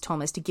with Mrs.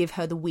 Thomas to give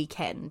her the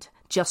weekend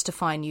just to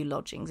find new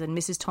lodgings. And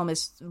Mrs.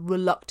 Thomas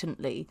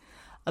reluctantly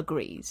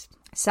agrees.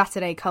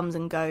 Saturday comes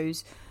and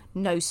goes,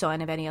 no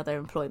sign of any other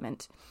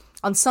employment.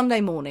 On Sunday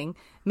morning,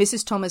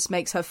 Mrs. Thomas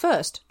makes her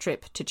first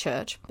trip to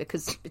church,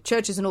 because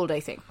church is an all-day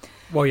thing.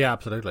 Well, yeah,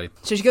 absolutely.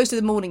 So she goes to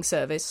the morning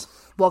service,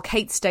 while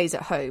Kate stays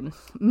at home,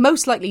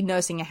 most likely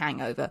nursing a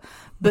hangover,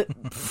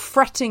 but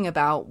fretting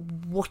about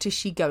what is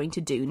she going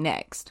to do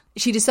next.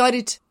 She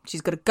decided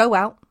she's got to go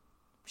out,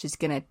 she's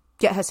going to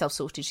get herself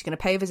sorted, she's going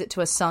to pay a visit to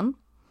her son,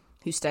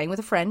 who's staying with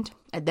a friend,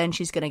 and then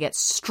she's going to get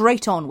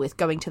straight on with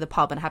going to the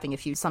pub and having a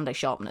few Sunday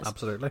sharpeners.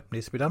 Absolutely.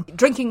 Needs to be done.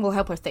 Drinking will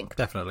help her think.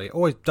 Definitely.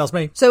 Always does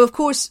me. So, of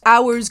course,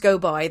 hours go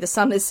by. The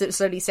sun is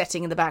slowly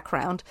setting in the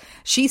background.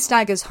 She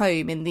staggers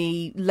home in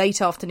the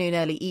late afternoon,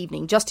 early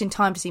evening, just in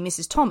time to see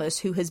Mrs. Thomas,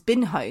 who has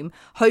been home,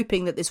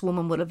 hoping that this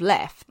woman would have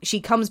left.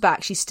 She comes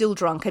back, she's still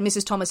drunk, and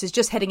Mrs. Thomas is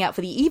just heading out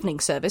for the evening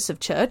service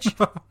of church.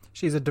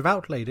 She's a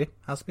devout lady,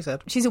 has to be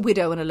said. She's a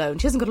widow and alone.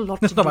 She hasn't got a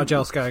lot to do. There's not much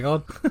else going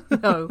on.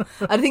 No.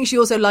 I think she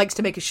also likes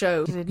to make a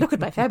show. Look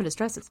at my fabulous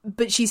dresses.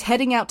 But she's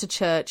heading out to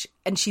church,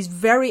 and she's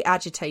very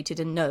agitated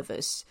and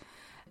nervous.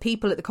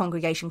 People at the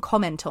congregation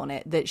comment on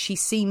it, that she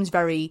seems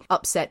very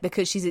upset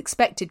because she's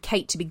expected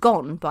Kate to be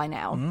gone by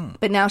now.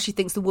 But now she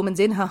thinks the woman's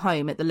in her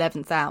home at the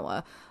 11th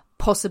hour,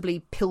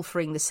 possibly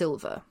pilfering the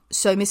silver.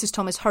 So Mrs.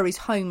 Thomas hurries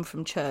home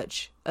from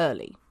church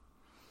early.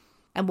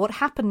 And what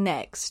happened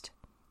next,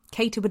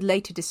 Kate would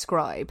later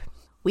describe: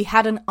 we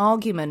had an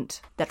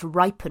argument that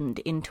ripened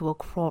into a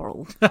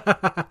quarrel.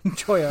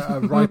 Enjoy a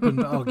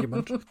ripened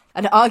argument.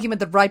 An argument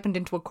that ripened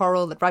into a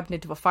quarrel, that ripened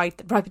into a fight,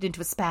 that ripened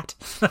into a spat.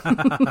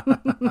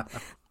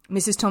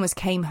 Mrs. Thomas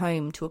came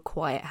home to a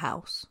quiet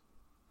house.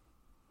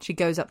 She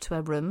goes up to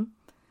her room,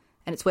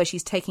 and it's where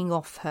she's taking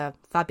off her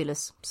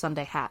fabulous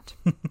Sunday hat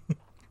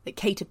that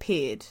Kate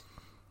appeared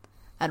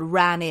and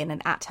ran in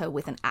and at her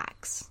with an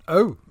axe.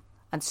 Oh.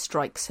 And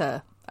strikes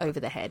her over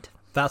the head.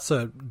 That's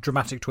a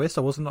dramatic twist.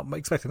 I wasn't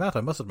expecting that,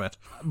 I must admit.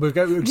 What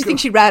do you think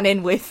she ran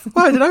in with?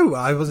 Well, I don't know.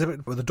 I was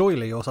with a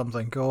doily or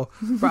something, or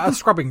a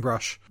scrubbing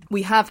brush.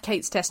 We have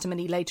Kate's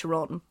testimony later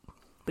on,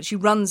 but she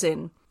runs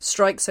in,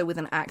 strikes her with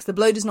an axe. The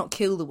blow does not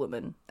kill the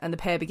woman, and the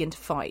pair begin to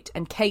fight.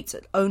 And Kate's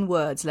own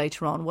words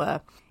later on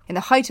were, "In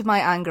the height of my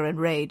anger and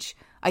rage,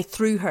 I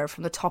threw her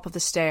from the top of the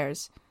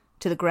stairs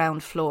to the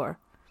ground floor.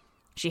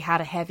 She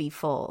had a heavy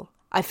fall.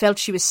 I felt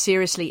she was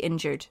seriously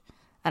injured,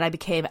 and I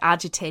became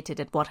agitated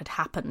at what had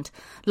happened,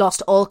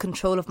 lost all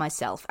control of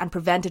myself, and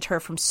prevented her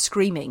from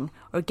screaming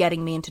or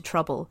getting me into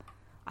trouble.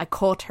 I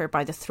caught her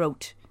by the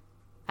throat,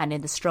 and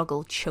in the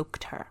struggle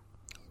choked her."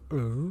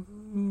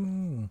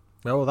 Ooh.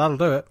 Well, that'll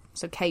do it.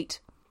 So Kate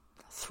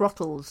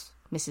throttles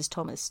Mrs.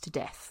 Thomas to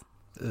death.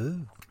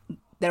 Ooh.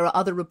 There are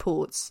other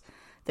reports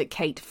that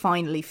Kate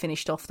finally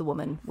finished off the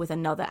woman with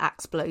another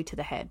axe blow to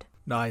the head.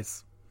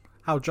 Nice.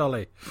 How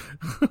jolly.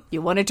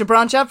 You wanted to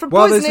branch out from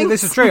well, poisoning?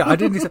 this is true. I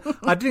didn't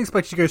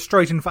expect you to go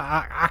straight in for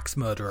axe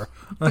murderer,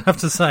 I have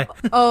to say.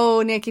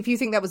 Oh, Nick, if you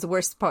think that was the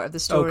worst part of the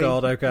story...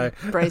 Oh, God, okay.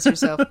 Brace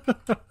yourself.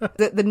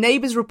 The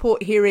neighbours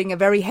report hearing a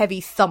very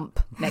heavy thump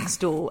next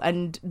door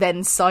and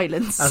then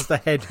silence. As the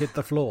head hit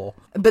the floor.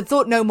 But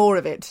thought no more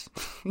of it.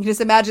 You can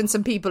just imagine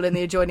some people in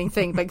the adjoining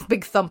thing,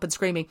 big thump and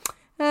screaming...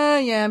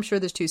 yeah, I'm sure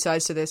there's two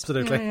sides to this.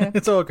 Absolutely. Yeah.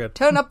 It's all good.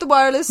 Turn up the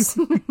wireless.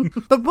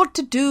 But what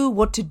to do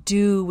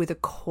with a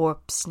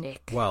corpse,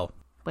 Nick? Well.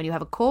 When you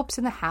have a corpse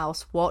in the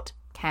house, what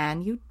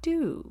can you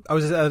do? Oh,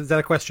 is that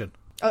a question?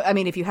 Oh, I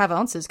mean, if you have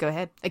answers, go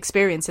ahead.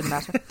 Experience in the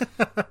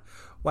matter.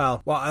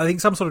 Well, I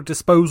think some sort of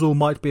disposal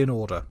might be in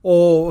order.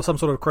 Or some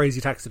sort of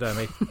crazy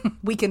taxidermy.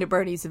 Weekend at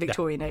Bernie's, the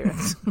Victorian era.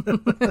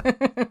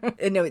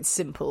 No, it's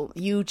simple.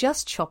 You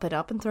just chop it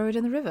up and throw it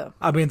in the river.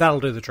 I mean, that'll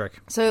do the trick.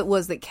 So it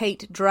was that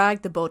Kate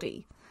dragged the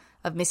body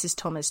of Mrs.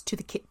 Thomas to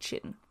the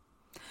kitchen,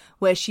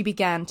 where she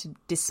began to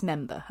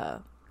dismember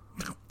her.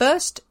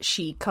 First,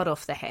 she cut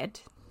off the head.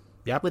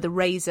 Yep. With a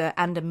razor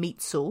and a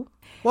meat saw.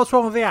 What's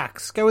wrong with the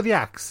axe? Go with the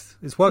axe.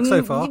 It's worked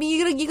so far.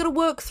 You got to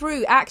work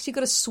through. Axe, you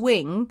got to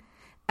swing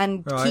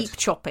and keep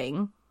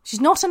chopping. She's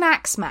not an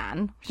axe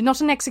man. She's not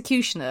an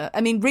executioner.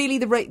 I mean, really,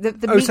 the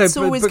meat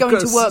saw is going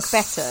to work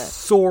better.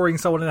 Sawing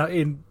someone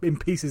in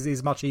pieces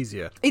is much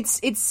easier.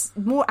 It's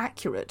more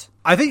accurate.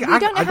 I think we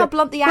don't know how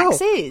blunt the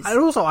axe is. And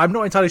also, I'm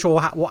not entirely sure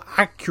what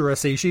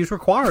accuracy she's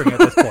requiring at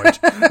this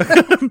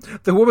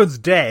point. The woman's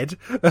dead.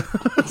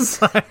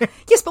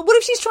 Yes, but what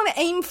if she's trying to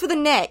aim for the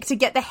neck to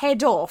get the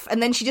head off,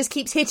 and then she just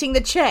keeps hitting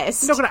the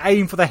chest? She's not going to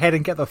aim for the head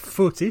and get the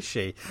foot, is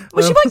she?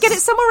 Well, she might get it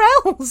somewhere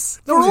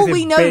else. For all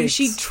we know, bits.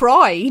 she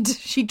tried.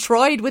 She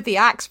tried with the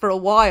axe for a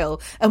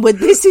while, and when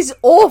this is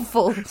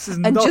awful, this is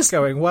and not just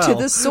going well.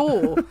 To the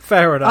saw.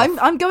 Fair enough.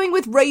 I'm going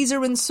with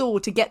razor and saw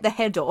to get the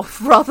head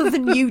off, rather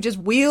than you just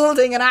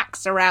wielding an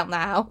axe around the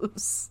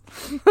house.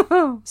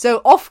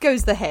 So off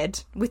goes the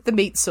head with the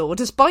meat saw,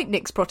 despite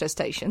Nick's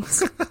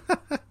protestations.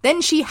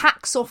 Then she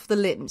hacks off the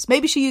limbs.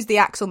 Maybe she used the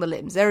axe on the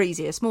limbs. They're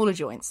easier, smaller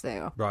joints they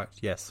are. Right,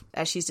 yes.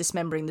 As she's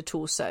dismembering the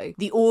torso.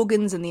 The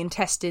organs and the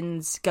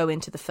intestines go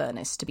into the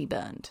furnace to be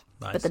burned.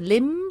 Nice. But the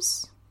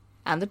limbs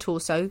and the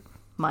torso,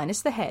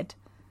 minus the head,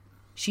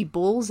 she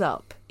balls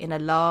up in a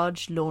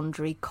large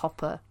laundry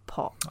copper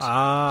pot.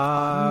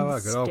 Ah,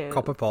 a good old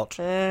copper pot.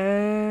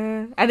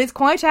 And it's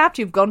quite apt.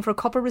 You've gone for a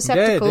copper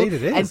receptacle. Yeah, indeed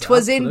it is. And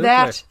 'twas Absolutely.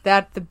 in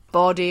that the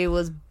body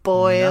was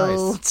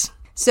boiled. Nice.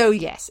 So,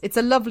 yes, it's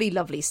a lovely,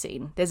 lovely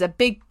scene. There's a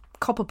big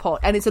copper pot,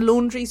 and it's a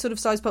laundry sort of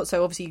size pot,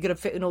 so obviously you're going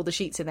to fit in all the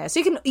sheets in there.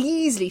 So you can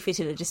easily fit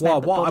in a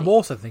dismembered What body. I'm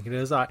also thinking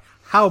is, like,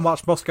 how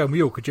much Moscow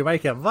Mule could you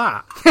make of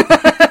that?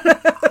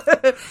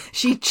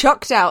 She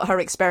chucked out her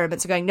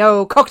experiments and going,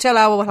 no, cocktail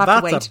hour will have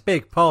to wait. That's a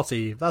big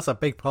party. That's a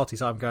big party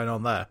time going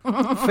on there.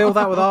 Fill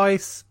that with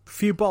ice, a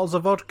few bottles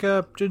of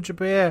vodka, ginger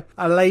beer,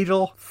 a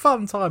ladle.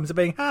 Fun times are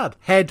being had.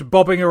 Head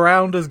bobbing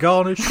around as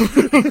garnish.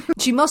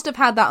 She must have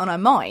had that on her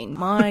mind.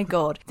 My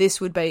God, this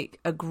would be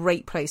a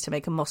great place to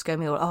make a Moscow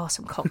Mule. Oh,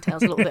 some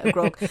cocktails, a little bit of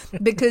grog.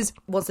 Because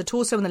once the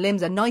torso and the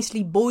limbs are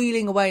nicely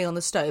boiling away on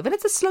the stove, and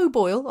it's a slow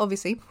boil,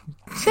 obviously,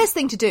 the best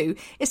thing to do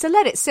is to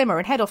let it simmer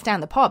and head off down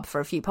the pub for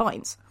a few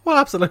pints. Well,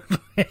 absolutely.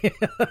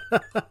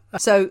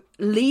 So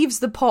leaves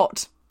the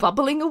pot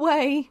bubbling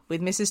away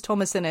with Mrs.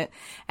 Thomas in it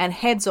and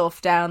heads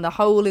off down the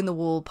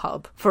hole-in-the-wall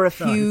pub for a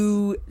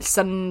few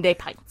Sunday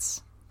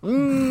pints.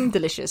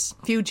 Delicious.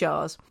 Few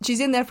jars. She's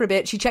in there for a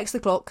bit. She checks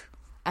the clock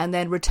and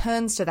then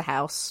returns to the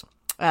house.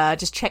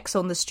 Just checks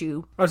on the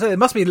stew. I was saying, there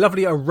must be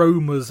lovely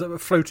aromas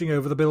floating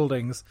over the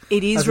buildings.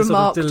 It is as a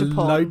remarked sort of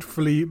upon.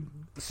 delightfully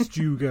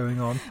stew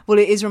going on. Well,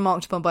 it is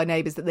remarked upon by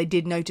neighbours that they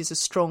did notice a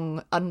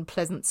strong,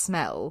 unpleasant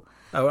smell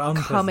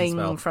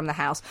coming from the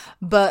house.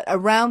 But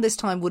around this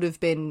time would have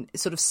been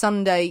sort of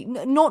Sunday,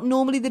 not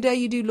normally the day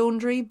you do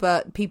laundry,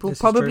 but people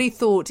probably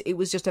thought it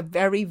was just a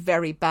very,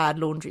 very bad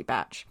laundry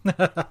batch.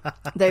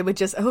 They were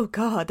just, oh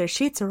God, their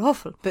sheets are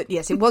awful. But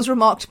yes, it was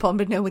remarked upon,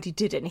 but nobody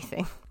did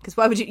anything. Because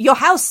why would you? Your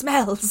house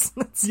smells.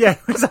 Yeah,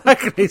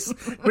 exactly.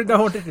 But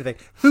no one did anything.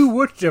 Who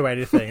would do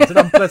anything? It's an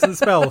unpleasant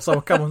smell.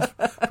 Someone comes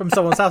from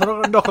someone's house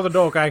and knock on the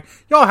door going,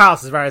 your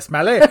house is very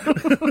smelly.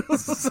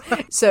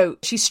 So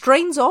she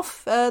strains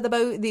off the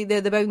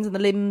bones and the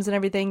limbs and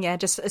everything. Yeah,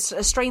 just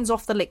strains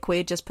off the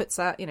liquid, just puts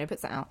that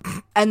out.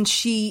 And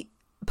she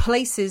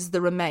places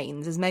the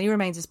remains, as many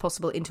remains as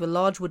possible, into a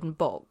large wooden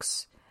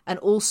box and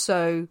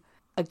also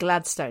a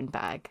Gladstone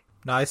bag.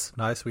 Nice.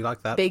 We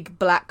like that. Big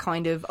black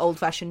kind of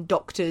old-fashioned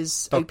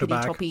doctor's Doctor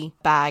opening-toppy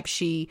bag.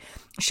 She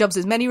shoves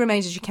as many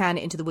remains as she can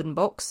into the wooden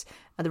box,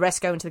 and the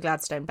rest go into the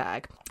Gladstone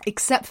bag,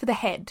 except for the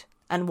head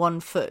and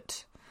one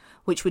foot,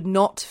 which would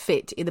not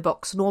fit in the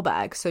box nor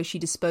bag, so she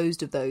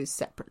disposed of those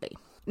separately.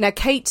 Now,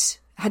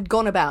 Kate had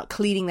gone about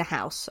cleaning the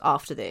house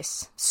after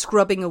this,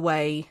 scrubbing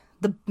away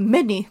the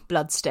many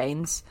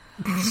bloodstains,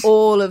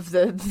 all of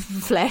the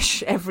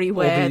flesh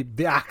everywhere. All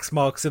the axe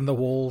marks in the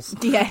walls.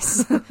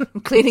 Yes,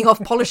 cleaning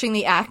off, polishing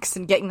the axe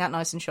and getting that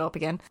nice and sharp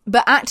again.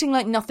 But acting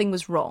like nothing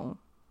was wrong.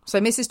 So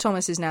Mrs.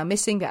 Thomas is now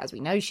missing, but as we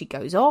know, she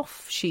goes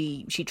off,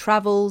 she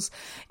travels.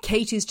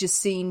 Kate is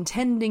just seen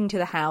tending to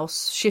the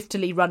house,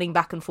 shiftily running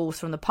back and forth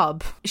from the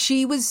pub.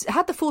 She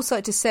had the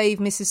foresight to save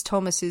Mrs.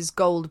 Thomas's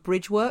gold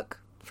bridge work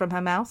from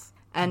her mouth,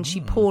 and she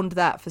pawned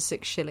that for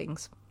 6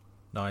 shillings.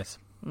 Nice.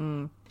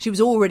 She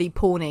was already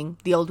pawning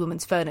the old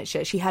woman's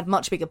furniture. She had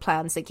much bigger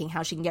plans, thinking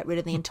how she can get rid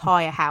of the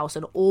entire house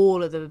and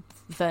all of the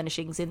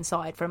furnishings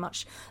inside for a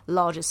much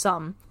larger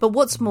sum. But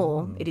what's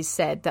more, it is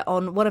said that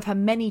on one of her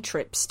many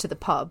trips to the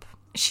pub,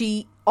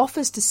 she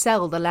offers to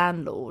sell the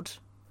landlord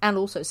and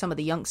also some of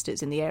the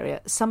youngsters in the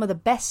area some of the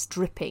best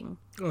dripping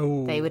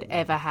they would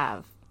ever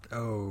have.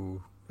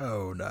 Oh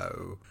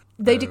no.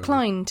 They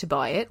declined to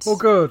buy it. Well,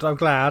 good. I'm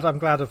glad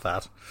of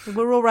that.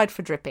 We're all right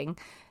for dripping.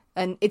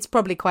 And it's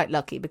probably quite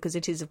lucky because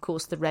it is, of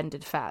course, the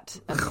rendered fat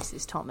of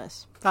Mrs.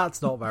 Thomas. That's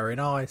not very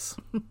nice.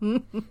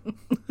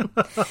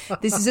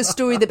 This is a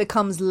story that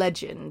becomes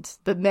legend,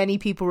 but many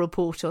people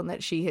report on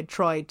that she had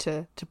tried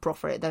to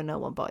proffer it, though no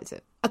one buys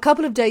it. A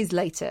couple of days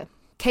later,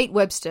 Kate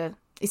Webster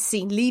is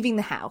seen leaving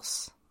the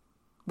house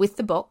with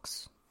the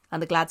box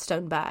and the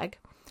Gladstone bag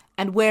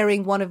and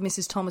wearing one of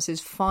Mrs. Thomas's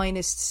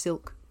finest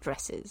silk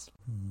dresses.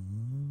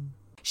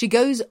 She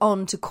goes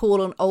on to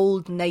call on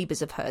old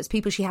neighbours of hers,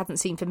 people she hadn't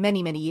seen for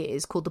many, many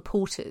years, called the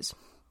Porters.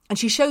 And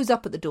she shows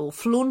up at the door,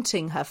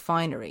 flaunting her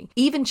finery,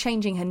 even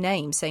changing her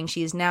name, saying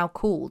she is now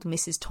called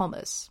Mrs.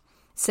 Thomas,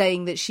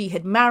 saying that she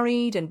had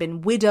married and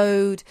been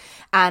widowed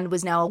and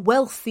was now a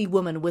wealthy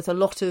woman with a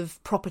lot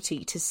of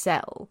property to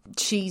sell.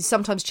 She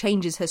sometimes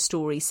changes her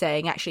story,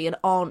 saying actually an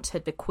aunt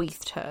had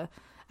bequeathed her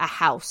a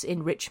house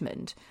in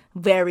Richmond.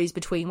 Varies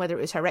between whether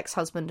it was her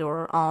ex-husband or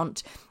her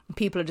aunt.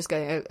 People are just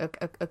going,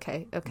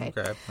 okay.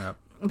 Yeah.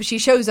 But she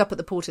shows up at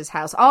the Porter's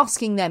house,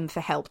 asking them for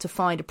help to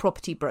find a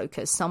property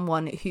broker,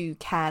 someone who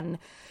can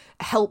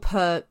help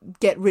her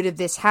get rid of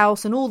this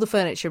house and all the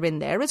furniture in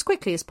there as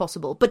quickly as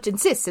possible, but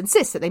insists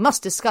that they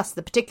must discuss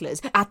the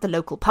particulars at the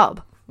local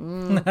pub.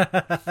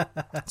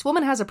 This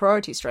woman has a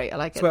priority straight. I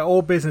like it. It's where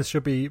all business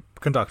should be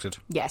conducted.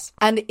 Yes.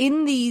 And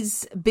in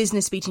these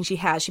business meetings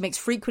she makes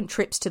frequent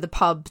trips to the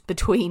pub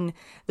between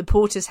the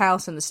Porter's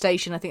house and the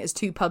station. I think there's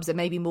 2 pubs, there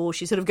may be more.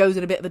 She sort of goes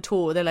on a bit of a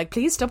tour. They're like,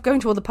 please stop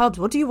going to all the pubs.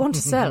 What do you want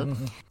to sell?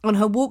 On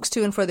her walks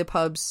to and fro the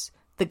pubs,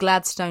 the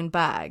Gladstone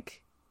bag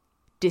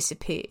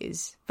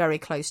disappears very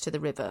close to the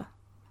river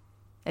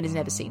and is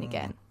never seen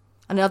again.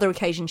 On another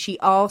occasion, she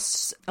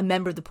asks a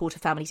member of the Porter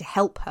family to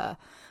help her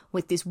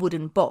with this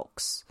wooden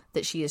box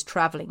that she is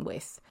travelling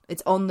with.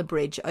 It's on the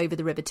bridge over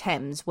the River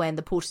Thames. When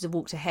the Porters have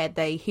walked ahead,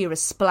 they hear a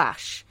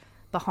splash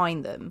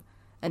behind them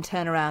and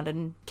turn around,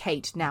 and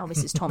Kate, now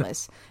Mrs.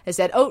 Thomas, has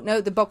said, "Oh, no,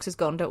 the box is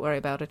gone, don't worry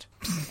about it."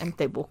 And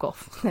they walk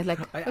off. They're like,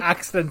 It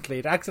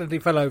accidentally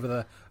fell over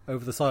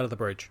the side of the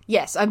bridge.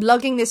 "Yes, I'm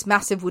lugging this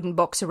massive wooden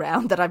box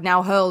around that I've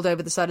now hurled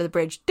over the side of the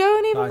bridge.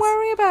 Don't even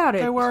worry about it.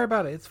 Don't worry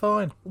about it, it's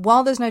fine."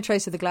 While there's no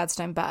trace of the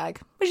Gladstone bag,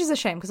 which is a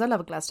shame because I love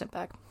a Gladstone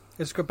bag.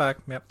 It's a good bag,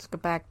 yep. It's a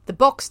good bag. The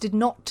box did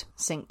not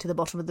sink to the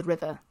bottom of the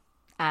river,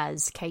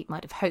 as Kate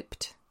might have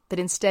hoped, but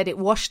instead it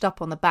washed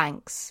up on the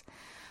banks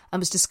and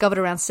was discovered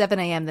around 7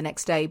 a.m. the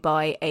next day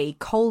by a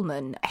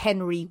coalman,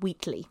 Henry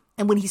Wheatley.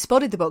 And when he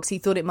spotted the box, he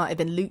thought it might have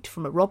been loot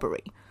from a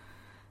robbery.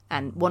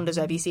 And wonders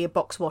over, you see a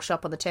box wash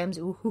up on the Thames.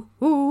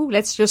 Ooh,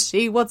 let's just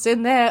see what's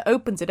in there.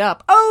 Opens it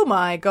up. Oh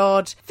my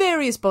God.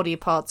 Various body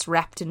parts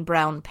wrapped in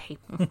brown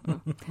paper.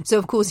 So,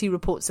 of course, he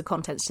reports the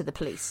contents to the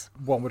police.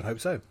 One would hope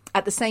so.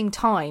 At the same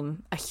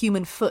time, a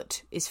human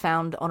foot is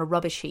found on a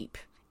rubbish heap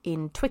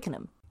in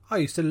Twickenham. I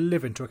used to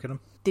live in Twickenham.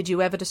 Did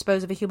you ever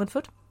dispose of a human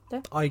foot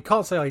there? I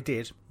can't say I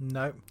did.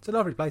 No. It's a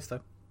lovely place,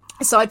 though.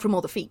 Aside from all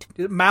the feet.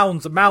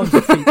 Mounds of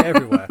feet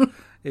everywhere.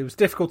 It was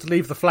difficult to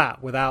leave the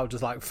flat without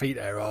just like feet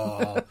there,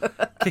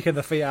 kicking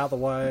the feet out of the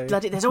way.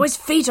 Bloody, there's always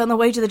feet on the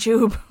way to the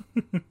tube.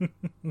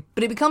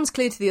 But it becomes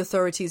clear to the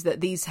authorities that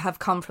these have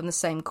come from the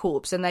same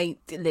corpse, and they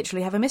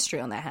literally have a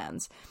mystery on their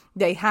hands.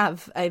 They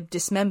have a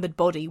dismembered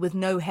body with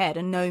no head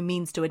and no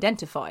means to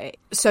identify it.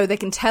 So they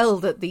can tell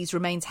that these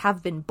remains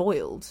have been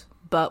boiled,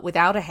 but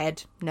without a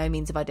head, no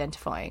means of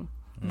identifying.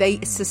 They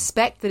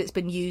suspect that it's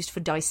been used for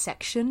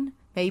dissection,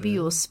 maybe,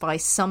 or by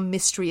some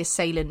mystery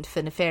assailant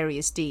for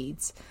nefarious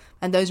deeds.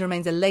 And those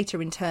remains are later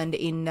interned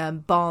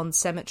in Barnes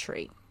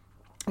Cemetery.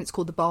 It's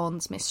called the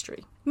Barnes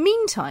Mystery.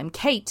 Meantime,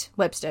 Kate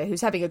Webster,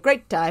 who's having a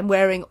great time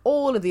wearing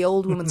all of the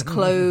old woman's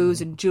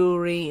clothes and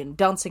jewellery and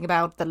dancing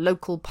about the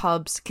local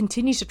pubs,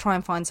 continues to try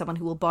and find someone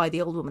who will buy the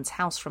old woman's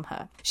house from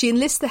her. She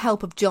enlists the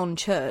help of John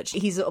Church.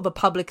 He's sort of a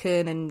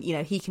publican and, you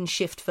know, he can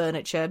shift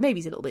furniture. Maybe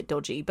he's a little bit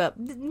dodgy, but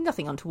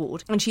nothing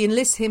untoward. And she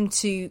enlists him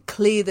to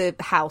clear the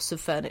house of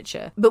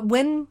furniture. But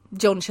when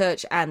John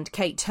Church and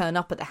Kate turn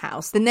up at the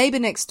house, the neighbour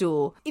next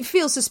door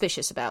feels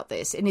suspicious about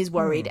this and is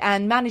worried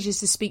and manages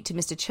to speak to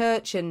Mr.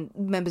 Church and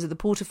members of the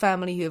Porter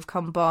family who have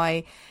come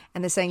by,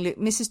 and they're saying, look,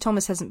 Mrs.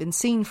 Thomas hasn't been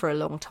seen for a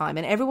long time,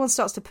 and everyone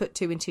starts to put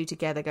two and two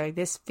together, going,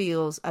 this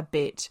feels a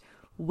bit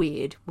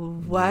weird.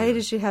 Why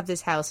does she have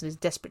this house and is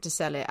desperate to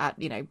sell it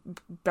at, you know,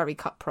 very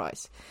cut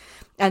price?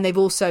 And they've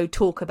also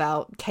talked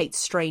about Kate's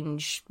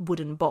strange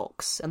wooden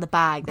box and the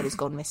bag that has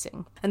gone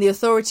missing. And the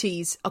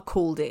authorities are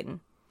called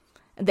in.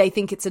 They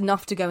think it's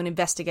enough to go and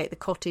investigate the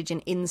cottage,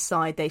 and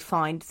inside they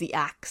find the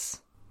axe,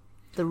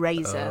 the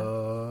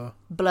razor,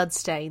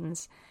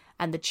 bloodstains,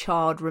 and the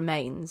charred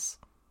remains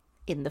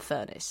in the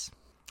furnace.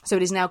 So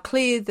it is now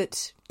clear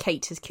that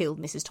Kate has killed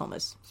Mrs.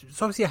 Thomas.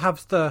 So obviously you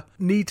have the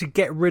need to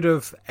get rid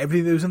of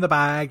everything that was in the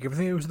bag,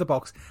 everything that was in the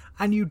box,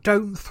 and you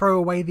don't throw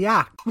away the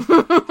axe.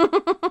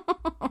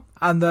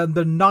 And then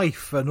the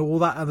knife and all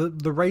that, and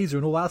the razor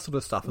and all that sort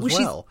of stuff as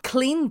well. She's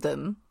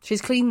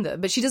cleaned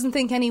them, but she doesn't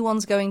think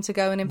anyone's going to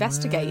go and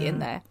investigate in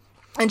there.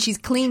 And she's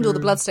cleaned all the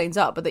bloodstains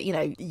up, but that, you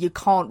know, you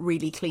can't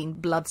really clean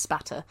blood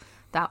spatter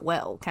that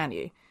well, can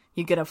you?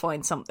 You're going to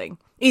find something.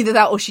 Either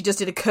that or she just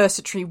did a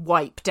cursory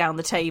wipe down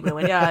the table and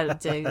went, yeah,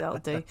 that'll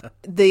do.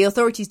 The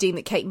authorities deem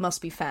that Kate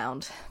must be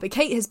found. But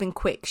Kate has been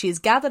quick. She has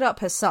gathered up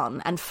her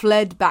son and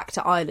fled back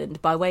to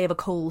Ireland by way of a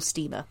coal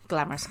steamer.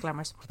 Glamorous.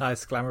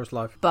 Nice, glamorous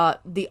life.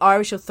 But the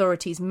Irish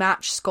authorities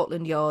match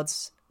Scotland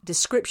Yard's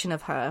description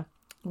of her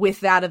with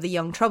that of the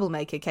young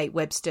troublemaker, Kate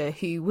Webster,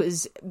 who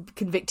was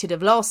convicted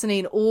of larceny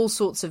and all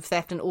sorts of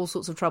theft and all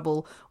sorts of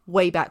trouble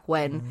way back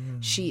when.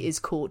 She is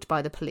caught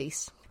by the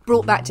police.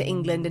 Brought back to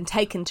England and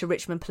taken to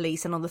Richmond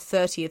Police, and on the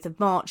 30th of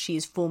March she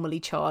is formally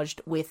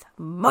charged with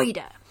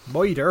murder.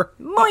 Murder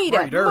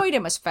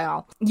must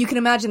foul. You can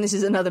imagine this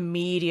is another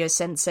media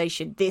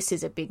sensation. This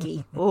is a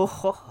biggie.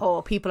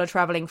 People are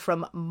travelling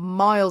from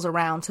miles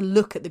around to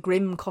look at the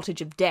grim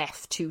cottage of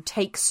death, to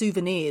take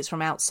souvenirs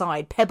from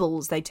outside,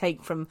 pebbles they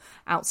take from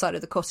outside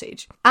of the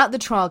cottage. At the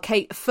trial,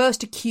 Kate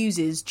first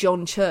accuses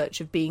John Church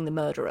of being the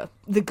murderer,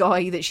 the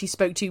guy that she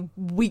spoke to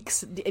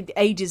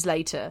ages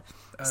later,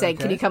 saying,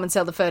 can you come and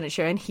sell the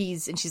furniture? And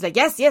she's like,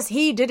 yes,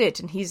 he did it.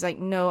 And he's like,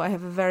 no, I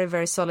have a very,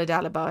 very solid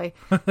alibi.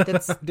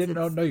 Did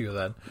not know you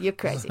then. You're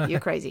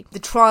crazy. The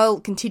trial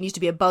continues to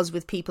be a buzz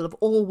with people of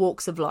all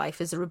walks of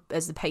life as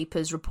the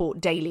papers report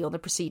daily on the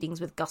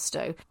proceedings with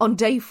gusto. On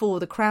day 4,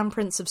 the Crown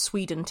Prince of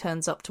Sweden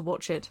turns up to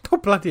watch it. Oh,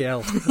 bloody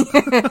hell.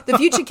 The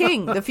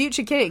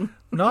future king.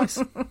 Nice.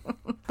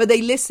 But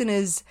they listen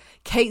as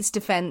Kate's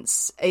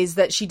defence is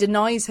that she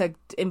denies her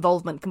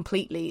involvement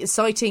completely,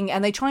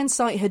 and they try and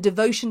cite her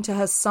devotion to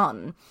her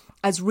son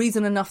as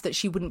reason enough that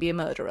she wouldn't be a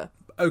murderer.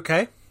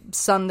 Okay.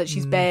 Son that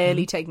she's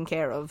barely taken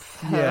care of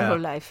her whole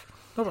life.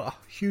 Not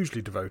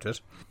hugely devoted.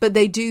 But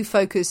they do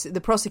focus,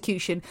 the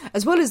prosecution,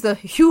 as well as the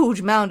huge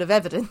amount of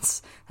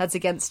evidence that's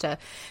against her,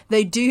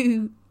 they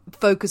do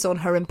focus on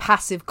her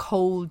impassive,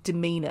 cold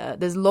demeanour.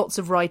 There's lots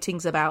of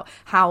writings about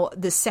how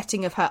the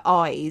setting of her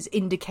eyes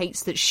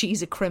indicates that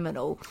she's a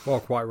criminal. Well,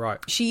 quite right.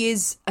 She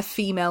is a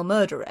female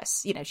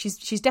murderess. You know,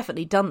 she's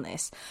definitely done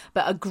this.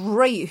 But a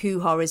great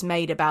hoo-ha is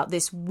made about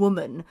this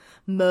woman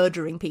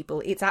murdering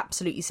people. It's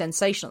absolutely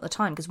sensational at the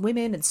time, because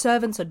women and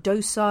servants are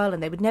docile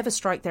and they would never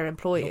strike their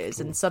employers,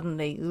 and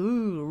suddenly,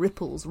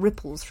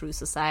 ripples through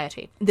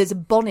society. There's a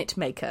bonnet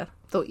maker.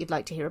 Thought you'd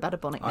like to hear about a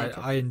bonnet maker.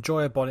 I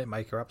enjoy a bonnet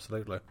maker,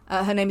 absolutely.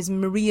 Her name is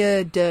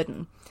Maria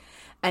Durden,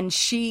 and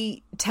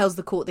she tells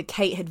the court that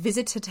Kate had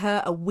visited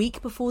her a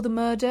week before the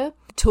murder,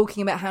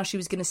 talking about how she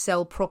was going to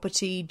sell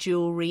property,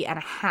 jewellery and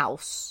a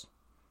house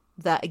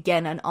that,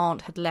 again, an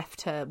aunt had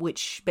left her,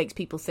 which makes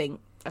people think,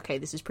 okay,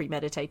 this is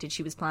premeditated,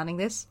 she was planning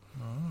this.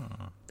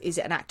 Is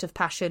it an act of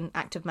passion,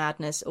 act of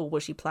madness, or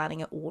was she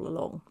planning it all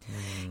along?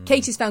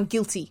 Kate is found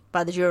guilty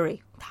by the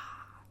jury.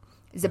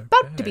 Is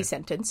about to be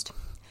sentenced.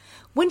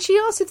 When she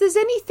asks if there's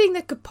anything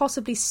that could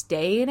possibly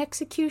stay in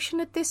execution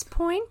at this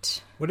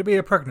point... Would it be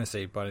a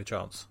pregnancy, by any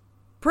chance?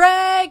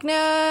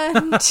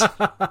 Pregnant!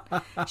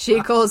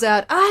 She calls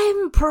out,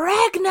 I'm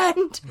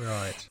pregnant!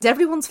 Right.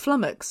 Everyone's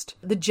flummoxed.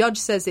 The judge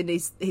says in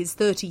his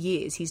 30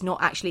 years he's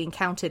not actually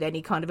encountered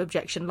any kind of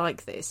objection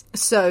like this.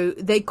 So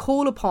they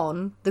call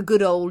upon the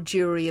good old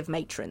jury of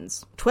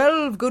matrons,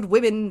 12 good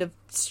women of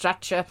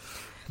stature,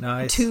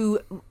 nice,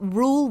 to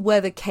rule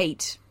whether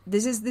Kate,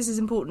 this is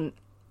important,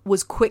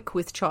 was quick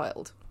with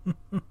child.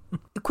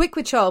 Quick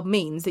with child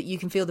means that you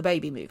can feel the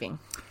baby moving.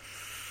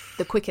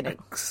 The quickening.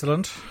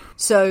 Excellent.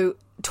 So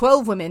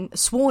 12 women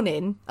sworn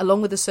in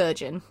along with a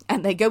surgeon,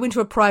 and they go into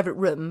a private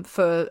room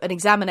for an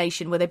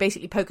examination where they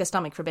basically poke her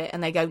stomach for a bit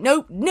and they go,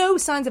 no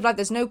signs of life,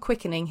 there's no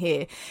quickening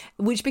here,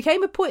 which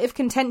became a point of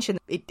contention.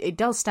 It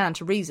does stand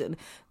to reason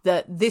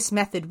that this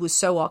method was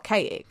so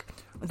archaic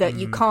that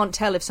you can't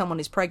tell if someone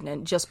is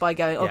pregnant just by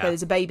going, okay,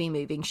 there's a baby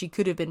moving. She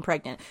could have been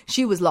pregnant.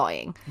 She was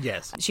lying.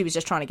 Yes. She was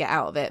just trying to get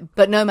out of it.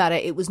 But no matter,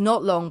 it was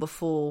not long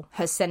before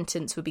her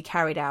sentence would be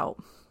carried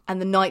out. And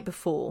the night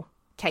before,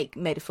 Kate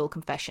made a full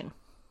confession.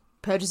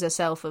 Purges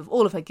herself of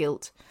all of her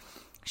guilt.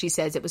 She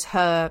says it was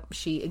her.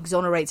 She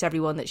exonerates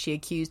everyone that she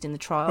accused in the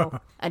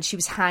trial. And she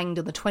was hanged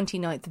on the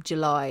 29th of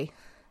July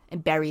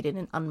and buried in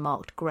an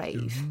unmarked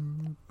grave.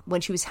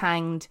 When she was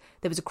hanged,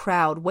 there was a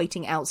crowd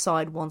waiting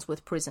outside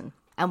Wandsworth Prison.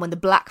 And when the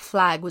black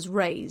flag was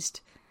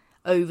raised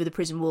over the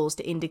prison walls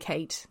to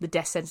indicate the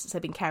death sentence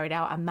had been carried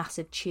out, a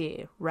massive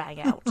cheer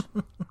rang out.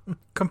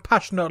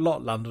 Compassionate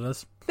lot,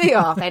 Londoners. They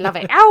are. They love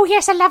it. Oh,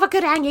 yes, I love a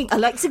good hanging. I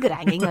like a good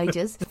hanging,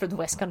 ladies. From the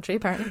West Country,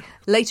 apparently.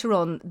 Later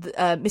on,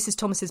 Mrs.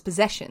 Thomas's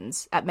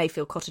possessions at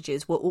Mayfield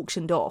Cottages were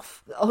auctioned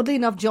off. Oddly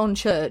enough, John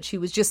Church,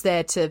 who was just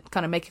there to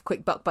kind of make a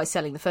quick buck by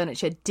selling the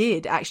furniture,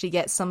 did actually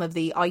get some of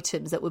the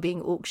items that were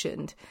being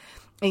auctioned,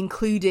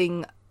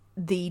 including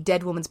the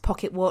dead woman's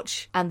pocket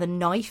watch and the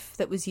knife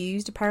that was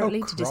used,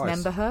 apparently, to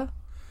dismember her.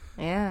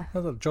 Yeah.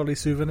 That's a jolly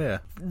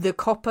souvenir. The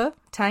copper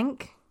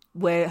tank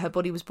where her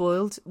body was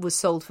boiled was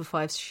sold for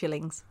 5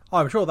 shillings. Oh,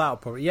 I'm sure that'll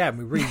probably... Yeah,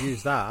 we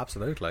reused that,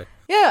 absolutely.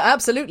 Yeah,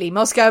 absolutely.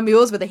 Moscow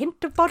mules with a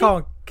hint of body.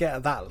 Can't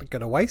get that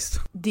going to waste.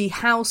 The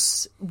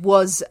house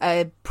was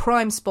a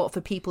prime spot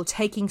for people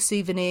taking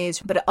souvenirs,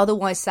 but it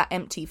otherwise sat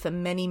empty for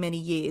many, many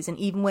years. And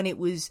even when it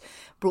was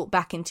brought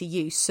back into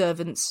use,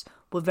 servants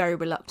were very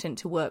reluctant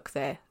to work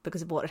there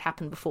because of what had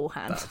happened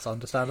beforehand. That's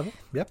understandable,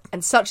 yep.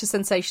 And such a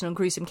sensational and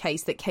gruesome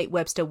case that Kate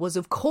Webster was,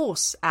 of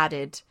course,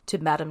 added to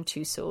Madame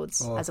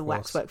Tussauds as a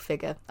waxwork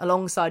figure,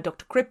 alongside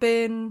Dr.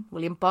 Crippen,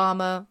 William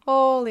Palmer,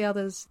 all the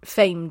others,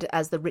 famed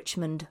as the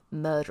Richmond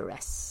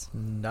murderess.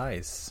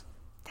 Nice.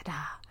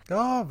 Ta-da.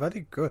 Oh,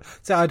 very good.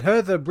 So I'd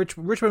heard the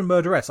Richmond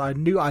murderess. I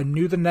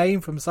knew the name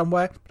from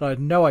somewhere, but I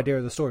had no idea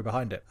of the story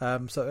behind it.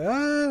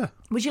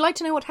 Would you like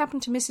to know what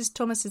happened to Mrs.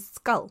 Thomas's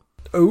skull?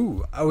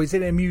 Oh, is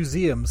it in a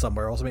museum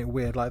somewhere or something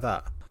weird like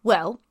that?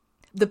 Well,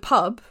 the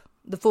pub,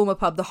 the former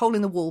pub, the Hole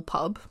in the Wall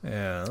pub,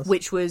 yes,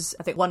 which was,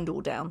 I think, one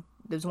door down.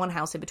 There was one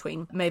house in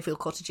between Mayfield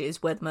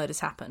Cottages where the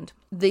murders happened.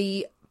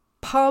 The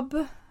pub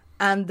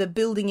and the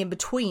building in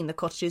between the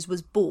cottages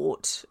was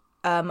bought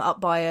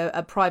up by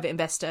a private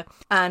investor,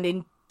 and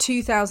in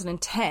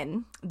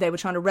 2010 they were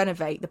trying to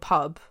renovate the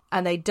pub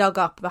and they dug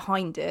up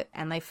behind it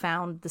and they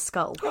found the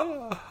skull.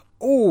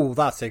 Oh,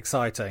 that's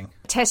exciting.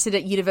 Tested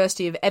at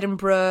University of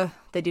Edinburgh.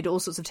 They did all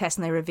sorts of tests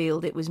and they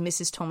revealed it was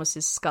Mrs.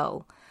 Thomas's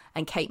skull,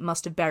 and Kate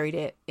must have buried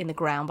it in the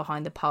ground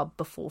behind the pub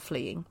before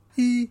fleeing.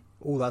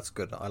 Oh, that's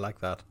good. I like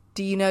that.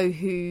 Do you know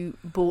who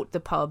bought the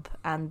pub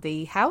and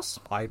the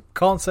house? I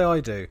can't say I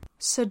do.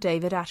 Sir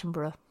David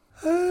Attenborough.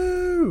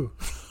 Oh,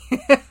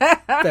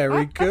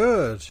 very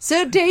good.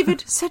 Sir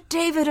David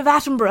of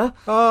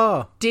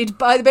Attenborough did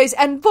buy the base,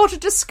 and what a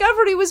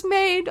discovery was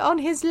made on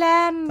his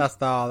land.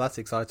 That's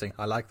exciting.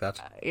 I like that.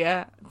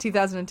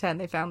 2010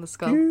 they found the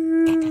skull.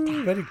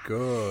 Very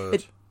good.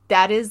 But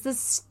that is the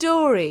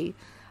story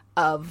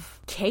of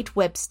Kate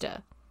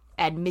Webster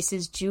and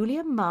Mrs.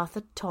 Julia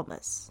Martha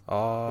Thomas.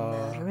 Oh,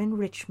 Murder in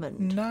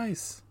Richmond.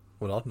 nice.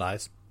 Well, not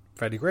nice.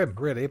 Fairly grim,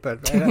 really,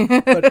 but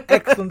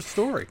excellent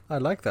story. I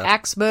like that.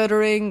 Axe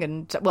murdering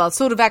and, well,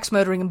 sort of axe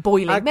murdering and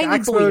boiling. Mainly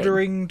Axe boiling.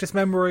 murdering,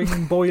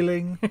 dismembering,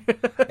 boiling.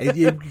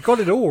 You've got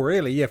it all,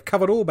 really. You've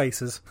covered all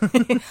bases.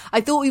 I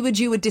thought we would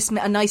do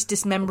a nice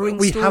dismembering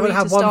We story haven't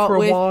had to one start for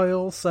with. a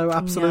while, so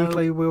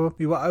absolutely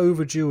we were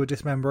overdue a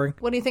dismembering.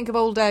 What do you think of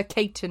old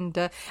Kate and...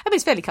 I mean,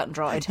 it's fairly cut and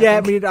dried. Yeah,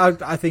 I mean,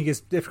 I think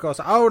it's difficult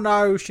to say, oh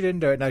no, she didn't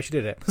do it. No, she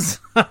did it.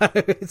 So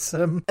it's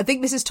I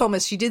think Mrs.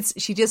 Thomas, she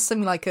does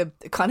something like a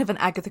kind of an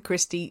Agatha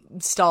Christie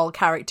style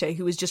character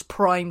who was just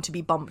primed to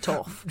be bumped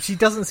off. She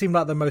doesn't seem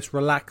like the most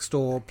relaxed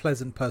or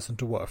pleasant person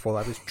to work for,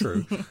 that is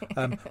true.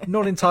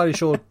 Not entirely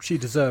sure she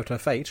deserved her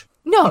fate.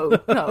 No.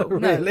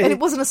 Really? And it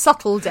wasn't a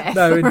subtle death.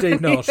 No,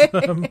 indeed not.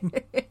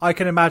 I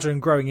can imagine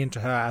growing into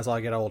her as I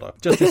get older.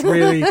 Just this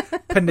really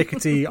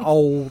pernickety,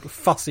 old,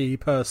 fussy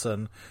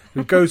person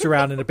who goes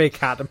around in a big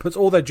hat and puts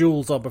all their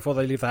jewels on before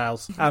they leave the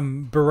house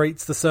and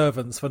berates the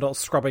servants for not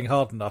scrubbing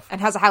hard enough. And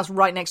has a house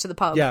right next to the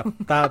pub. Yeah,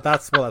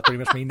 that's pretty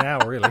much me now,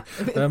 really.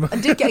 I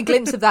did get a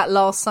glimpse of that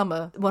last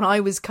summer when I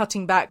was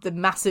cutting back the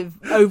massive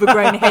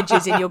overgrown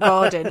hedges in your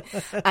garden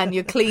and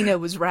your cleaner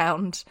was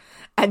round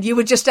and you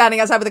were just standing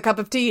outside with a cup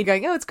of tea and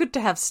going, oh, it's good to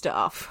have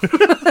staff.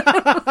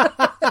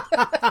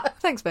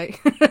 Thanks, mate.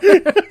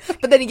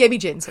 But then he gave me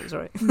gin, so it was all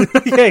right.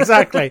 Yeah,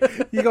 exactly.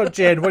 You got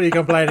gin, what are you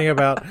complaining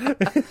about?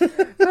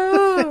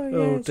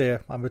 Oh, yes.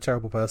 Dear, I'm a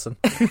terrible person.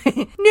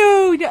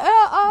 No,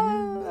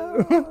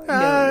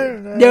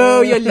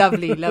 you're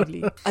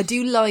lovely. I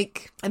do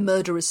like a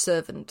murderer's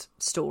servant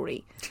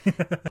story.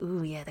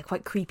 Ooh, yeah, they're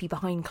quite creepy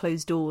behind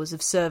closed doors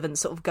of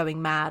servants sort of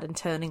going mad and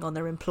turning on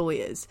their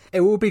employers.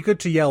 It would be good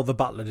to yell the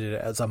butler did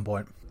it at some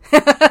point.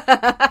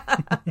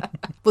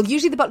 Well,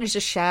 usually the butler's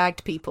just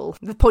shagged people.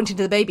 They're pointing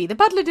to the baby. The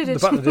butler did it. The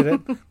butler did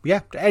it.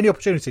 Yeah, any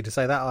opportunity to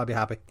say that, I'd be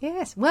happy.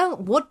 Yes. Well,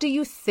 what do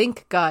you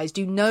think, guys?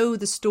 Do you know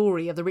the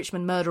story of the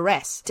Richmond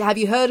murderess? Have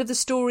you heard of the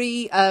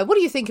story? What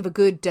do you think of a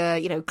good,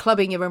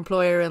 clubbing your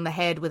employer in the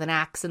head with an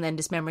axe and then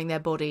dismembering their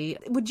body?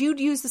 Would you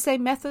use the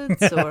same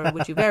methods or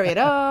would you vary it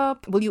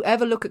up? Will you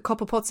ever look at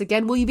copper pots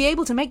again? Will you be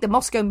able to make the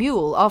Moscow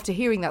Mule after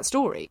hearing that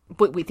story?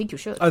 But we think you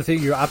should. I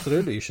think you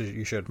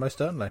should, most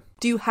certainly.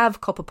 Do you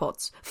have copper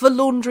pots for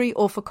laundry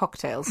or for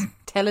cocktails?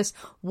 Tell us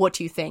what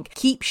you think.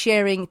 Keep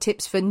sharing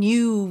tips for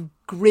new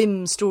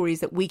grim stories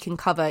that we can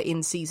cover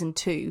in season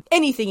 2.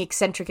 Anything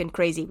eccentric and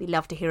crazy, we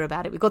love to hear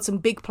about it. We've got some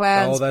big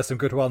plans. Oh, there's some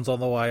good ones on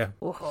the way.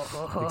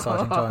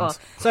 Exciting times.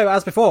 So,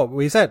 as before,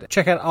 we said,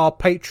 check out our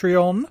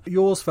Patreon.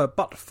 Yours for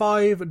but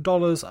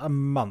 $5 a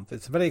month.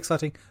 It's very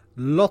exciting.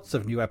 Lots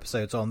of new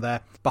episodes on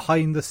there.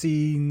 Behind the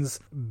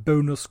scenes,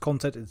 bonus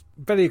content. It's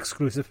very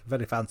exclusive,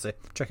 very fancy.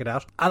 Check it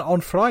out. And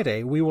on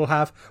Friday, we will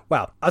have,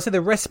 well, I say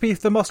the recipe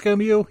for the Moscow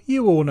Mule.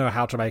 You all know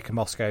how to make a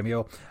Moscow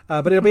Mule.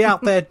 But it'll be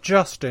out there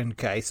just in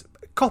case.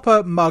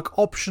 Copper mug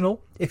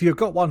optional. If you've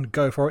got one,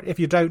 go for it. If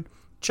you don't,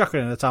 chuck it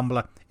in a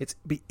tumbler. It's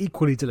be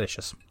equally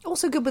delicious.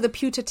 Also good with a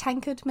pewter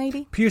tankard,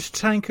 maybe? Pewter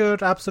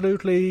tankard,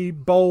 absolutely.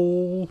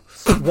 Bowl,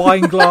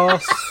 wine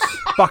glass,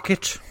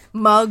 bucket.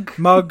 Mug,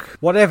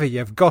 whatever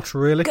you've got,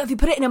 really. If you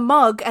put it in a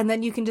mug and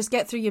then you can just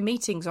get through your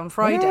meetings on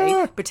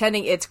Friday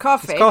pretending it's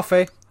coffee. It's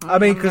coffee. I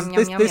mean, because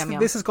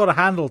this has got a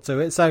handle to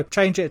it, so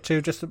change it to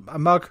just a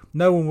mug.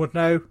 No one would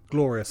know.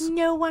 Glorious.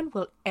 No one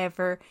will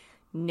ever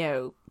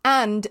know.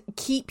 And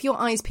keep your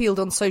eyes peeled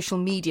on social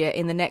media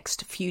in the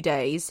next few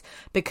days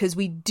because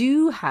we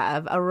do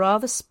have a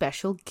rather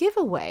special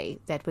giveaway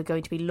that we're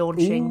going to be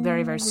launching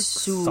very, very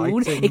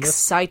soon.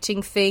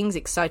 Exciting things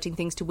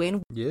to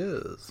win.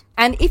 Yes.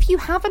 And if you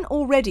haven't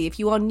already, if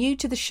you are new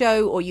to the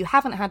show or you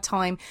haven't had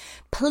time,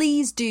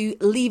 please do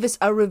leave us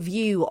a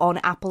review on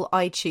Apple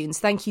iTunes.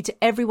 Thank you to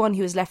everyone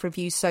who has left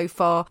reviews so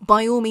far.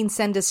 By all means,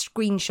 send us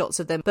screenshots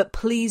of them, but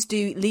please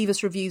do leave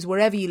us reviews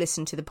wherever you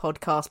listen to the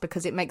podcast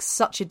because it makes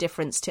such a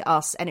difference to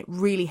us and it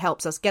really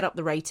helps us get up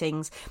the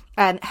ratings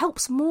and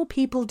helps more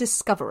people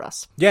discover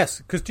us. Yes,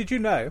 because did you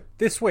know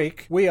this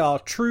week we are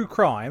True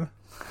Crime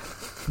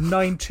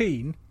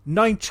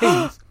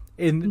 19th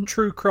in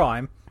True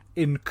Crime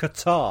in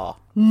Qatar.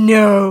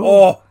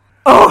 No.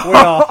 We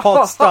are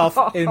hot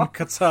stuff in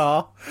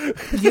Qatar.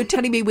 You're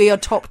telling me we are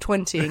top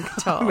 20 in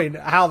Qatar?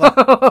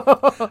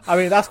 I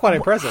mean, that's quite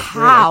impressive.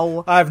 How?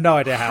 Really. I have no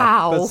idea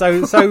how. But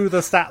so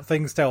the stat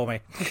things tell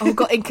me. Oh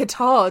God, in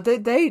Qatar,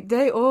 they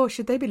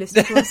should they be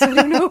listening to us? I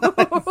don't know.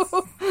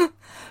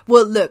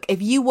 Well, look,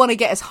 if you want to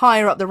get us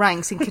higher up the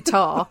ranks in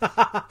Qatar,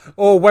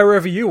 or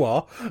wherever you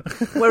are,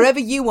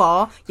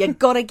 you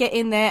got to get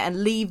in there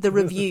and leave the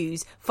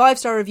reviews.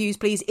 5-star reviews,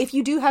 please. If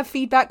you do have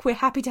feedback, we're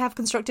happy to have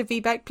constructive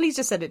feedback. Please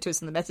just send it to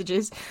us in the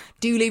messages.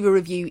 Do leave a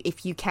review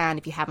if you can,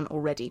 if you haven't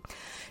already.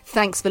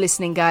 Thanks for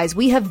listening, guys.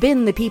 We have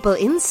been the people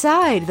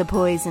inside the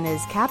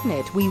Poisoner's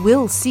Cabinet. We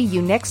will see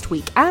you next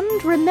week.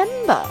 And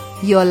remember,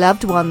 your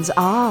loved ones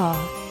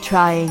are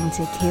trying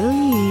to kill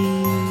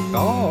you.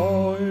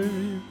 Bye.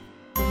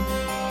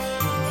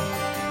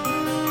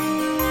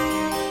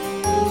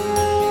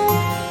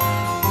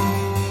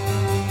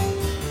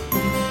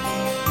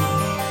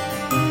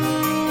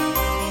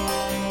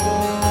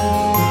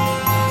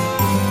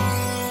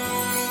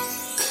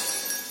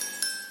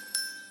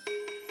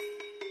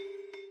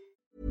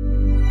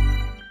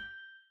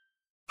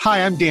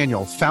 Hi, I'm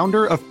Daniel,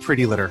 founder of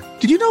Pretty Litter.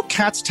 Did you know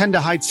cats tend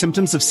to hide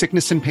symptoms of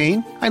sickness and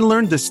pain? I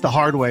learned this the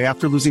hard way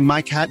after losing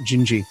my cat,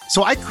 Gingy.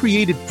 So I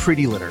created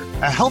Pretty Litter,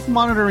 a health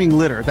monitoring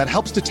litter that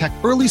helps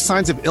detect early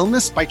signs of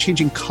illness by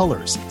changing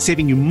colors,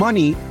 saving you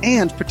money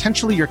and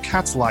potentially your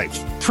cat's life.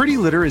 Pretty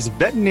Litter is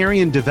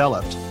veterinarian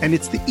developed, and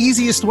it's the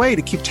easiest way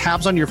to keep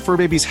tabs on your fur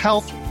baby's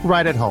health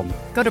right at home.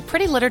 Go to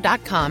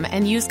prettylitter.com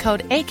and use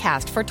code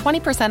ACAST for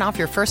 20% off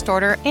your first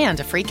order and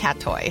a free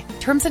cat toy.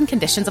 Terms and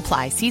conditions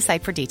apply. See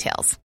site for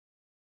details.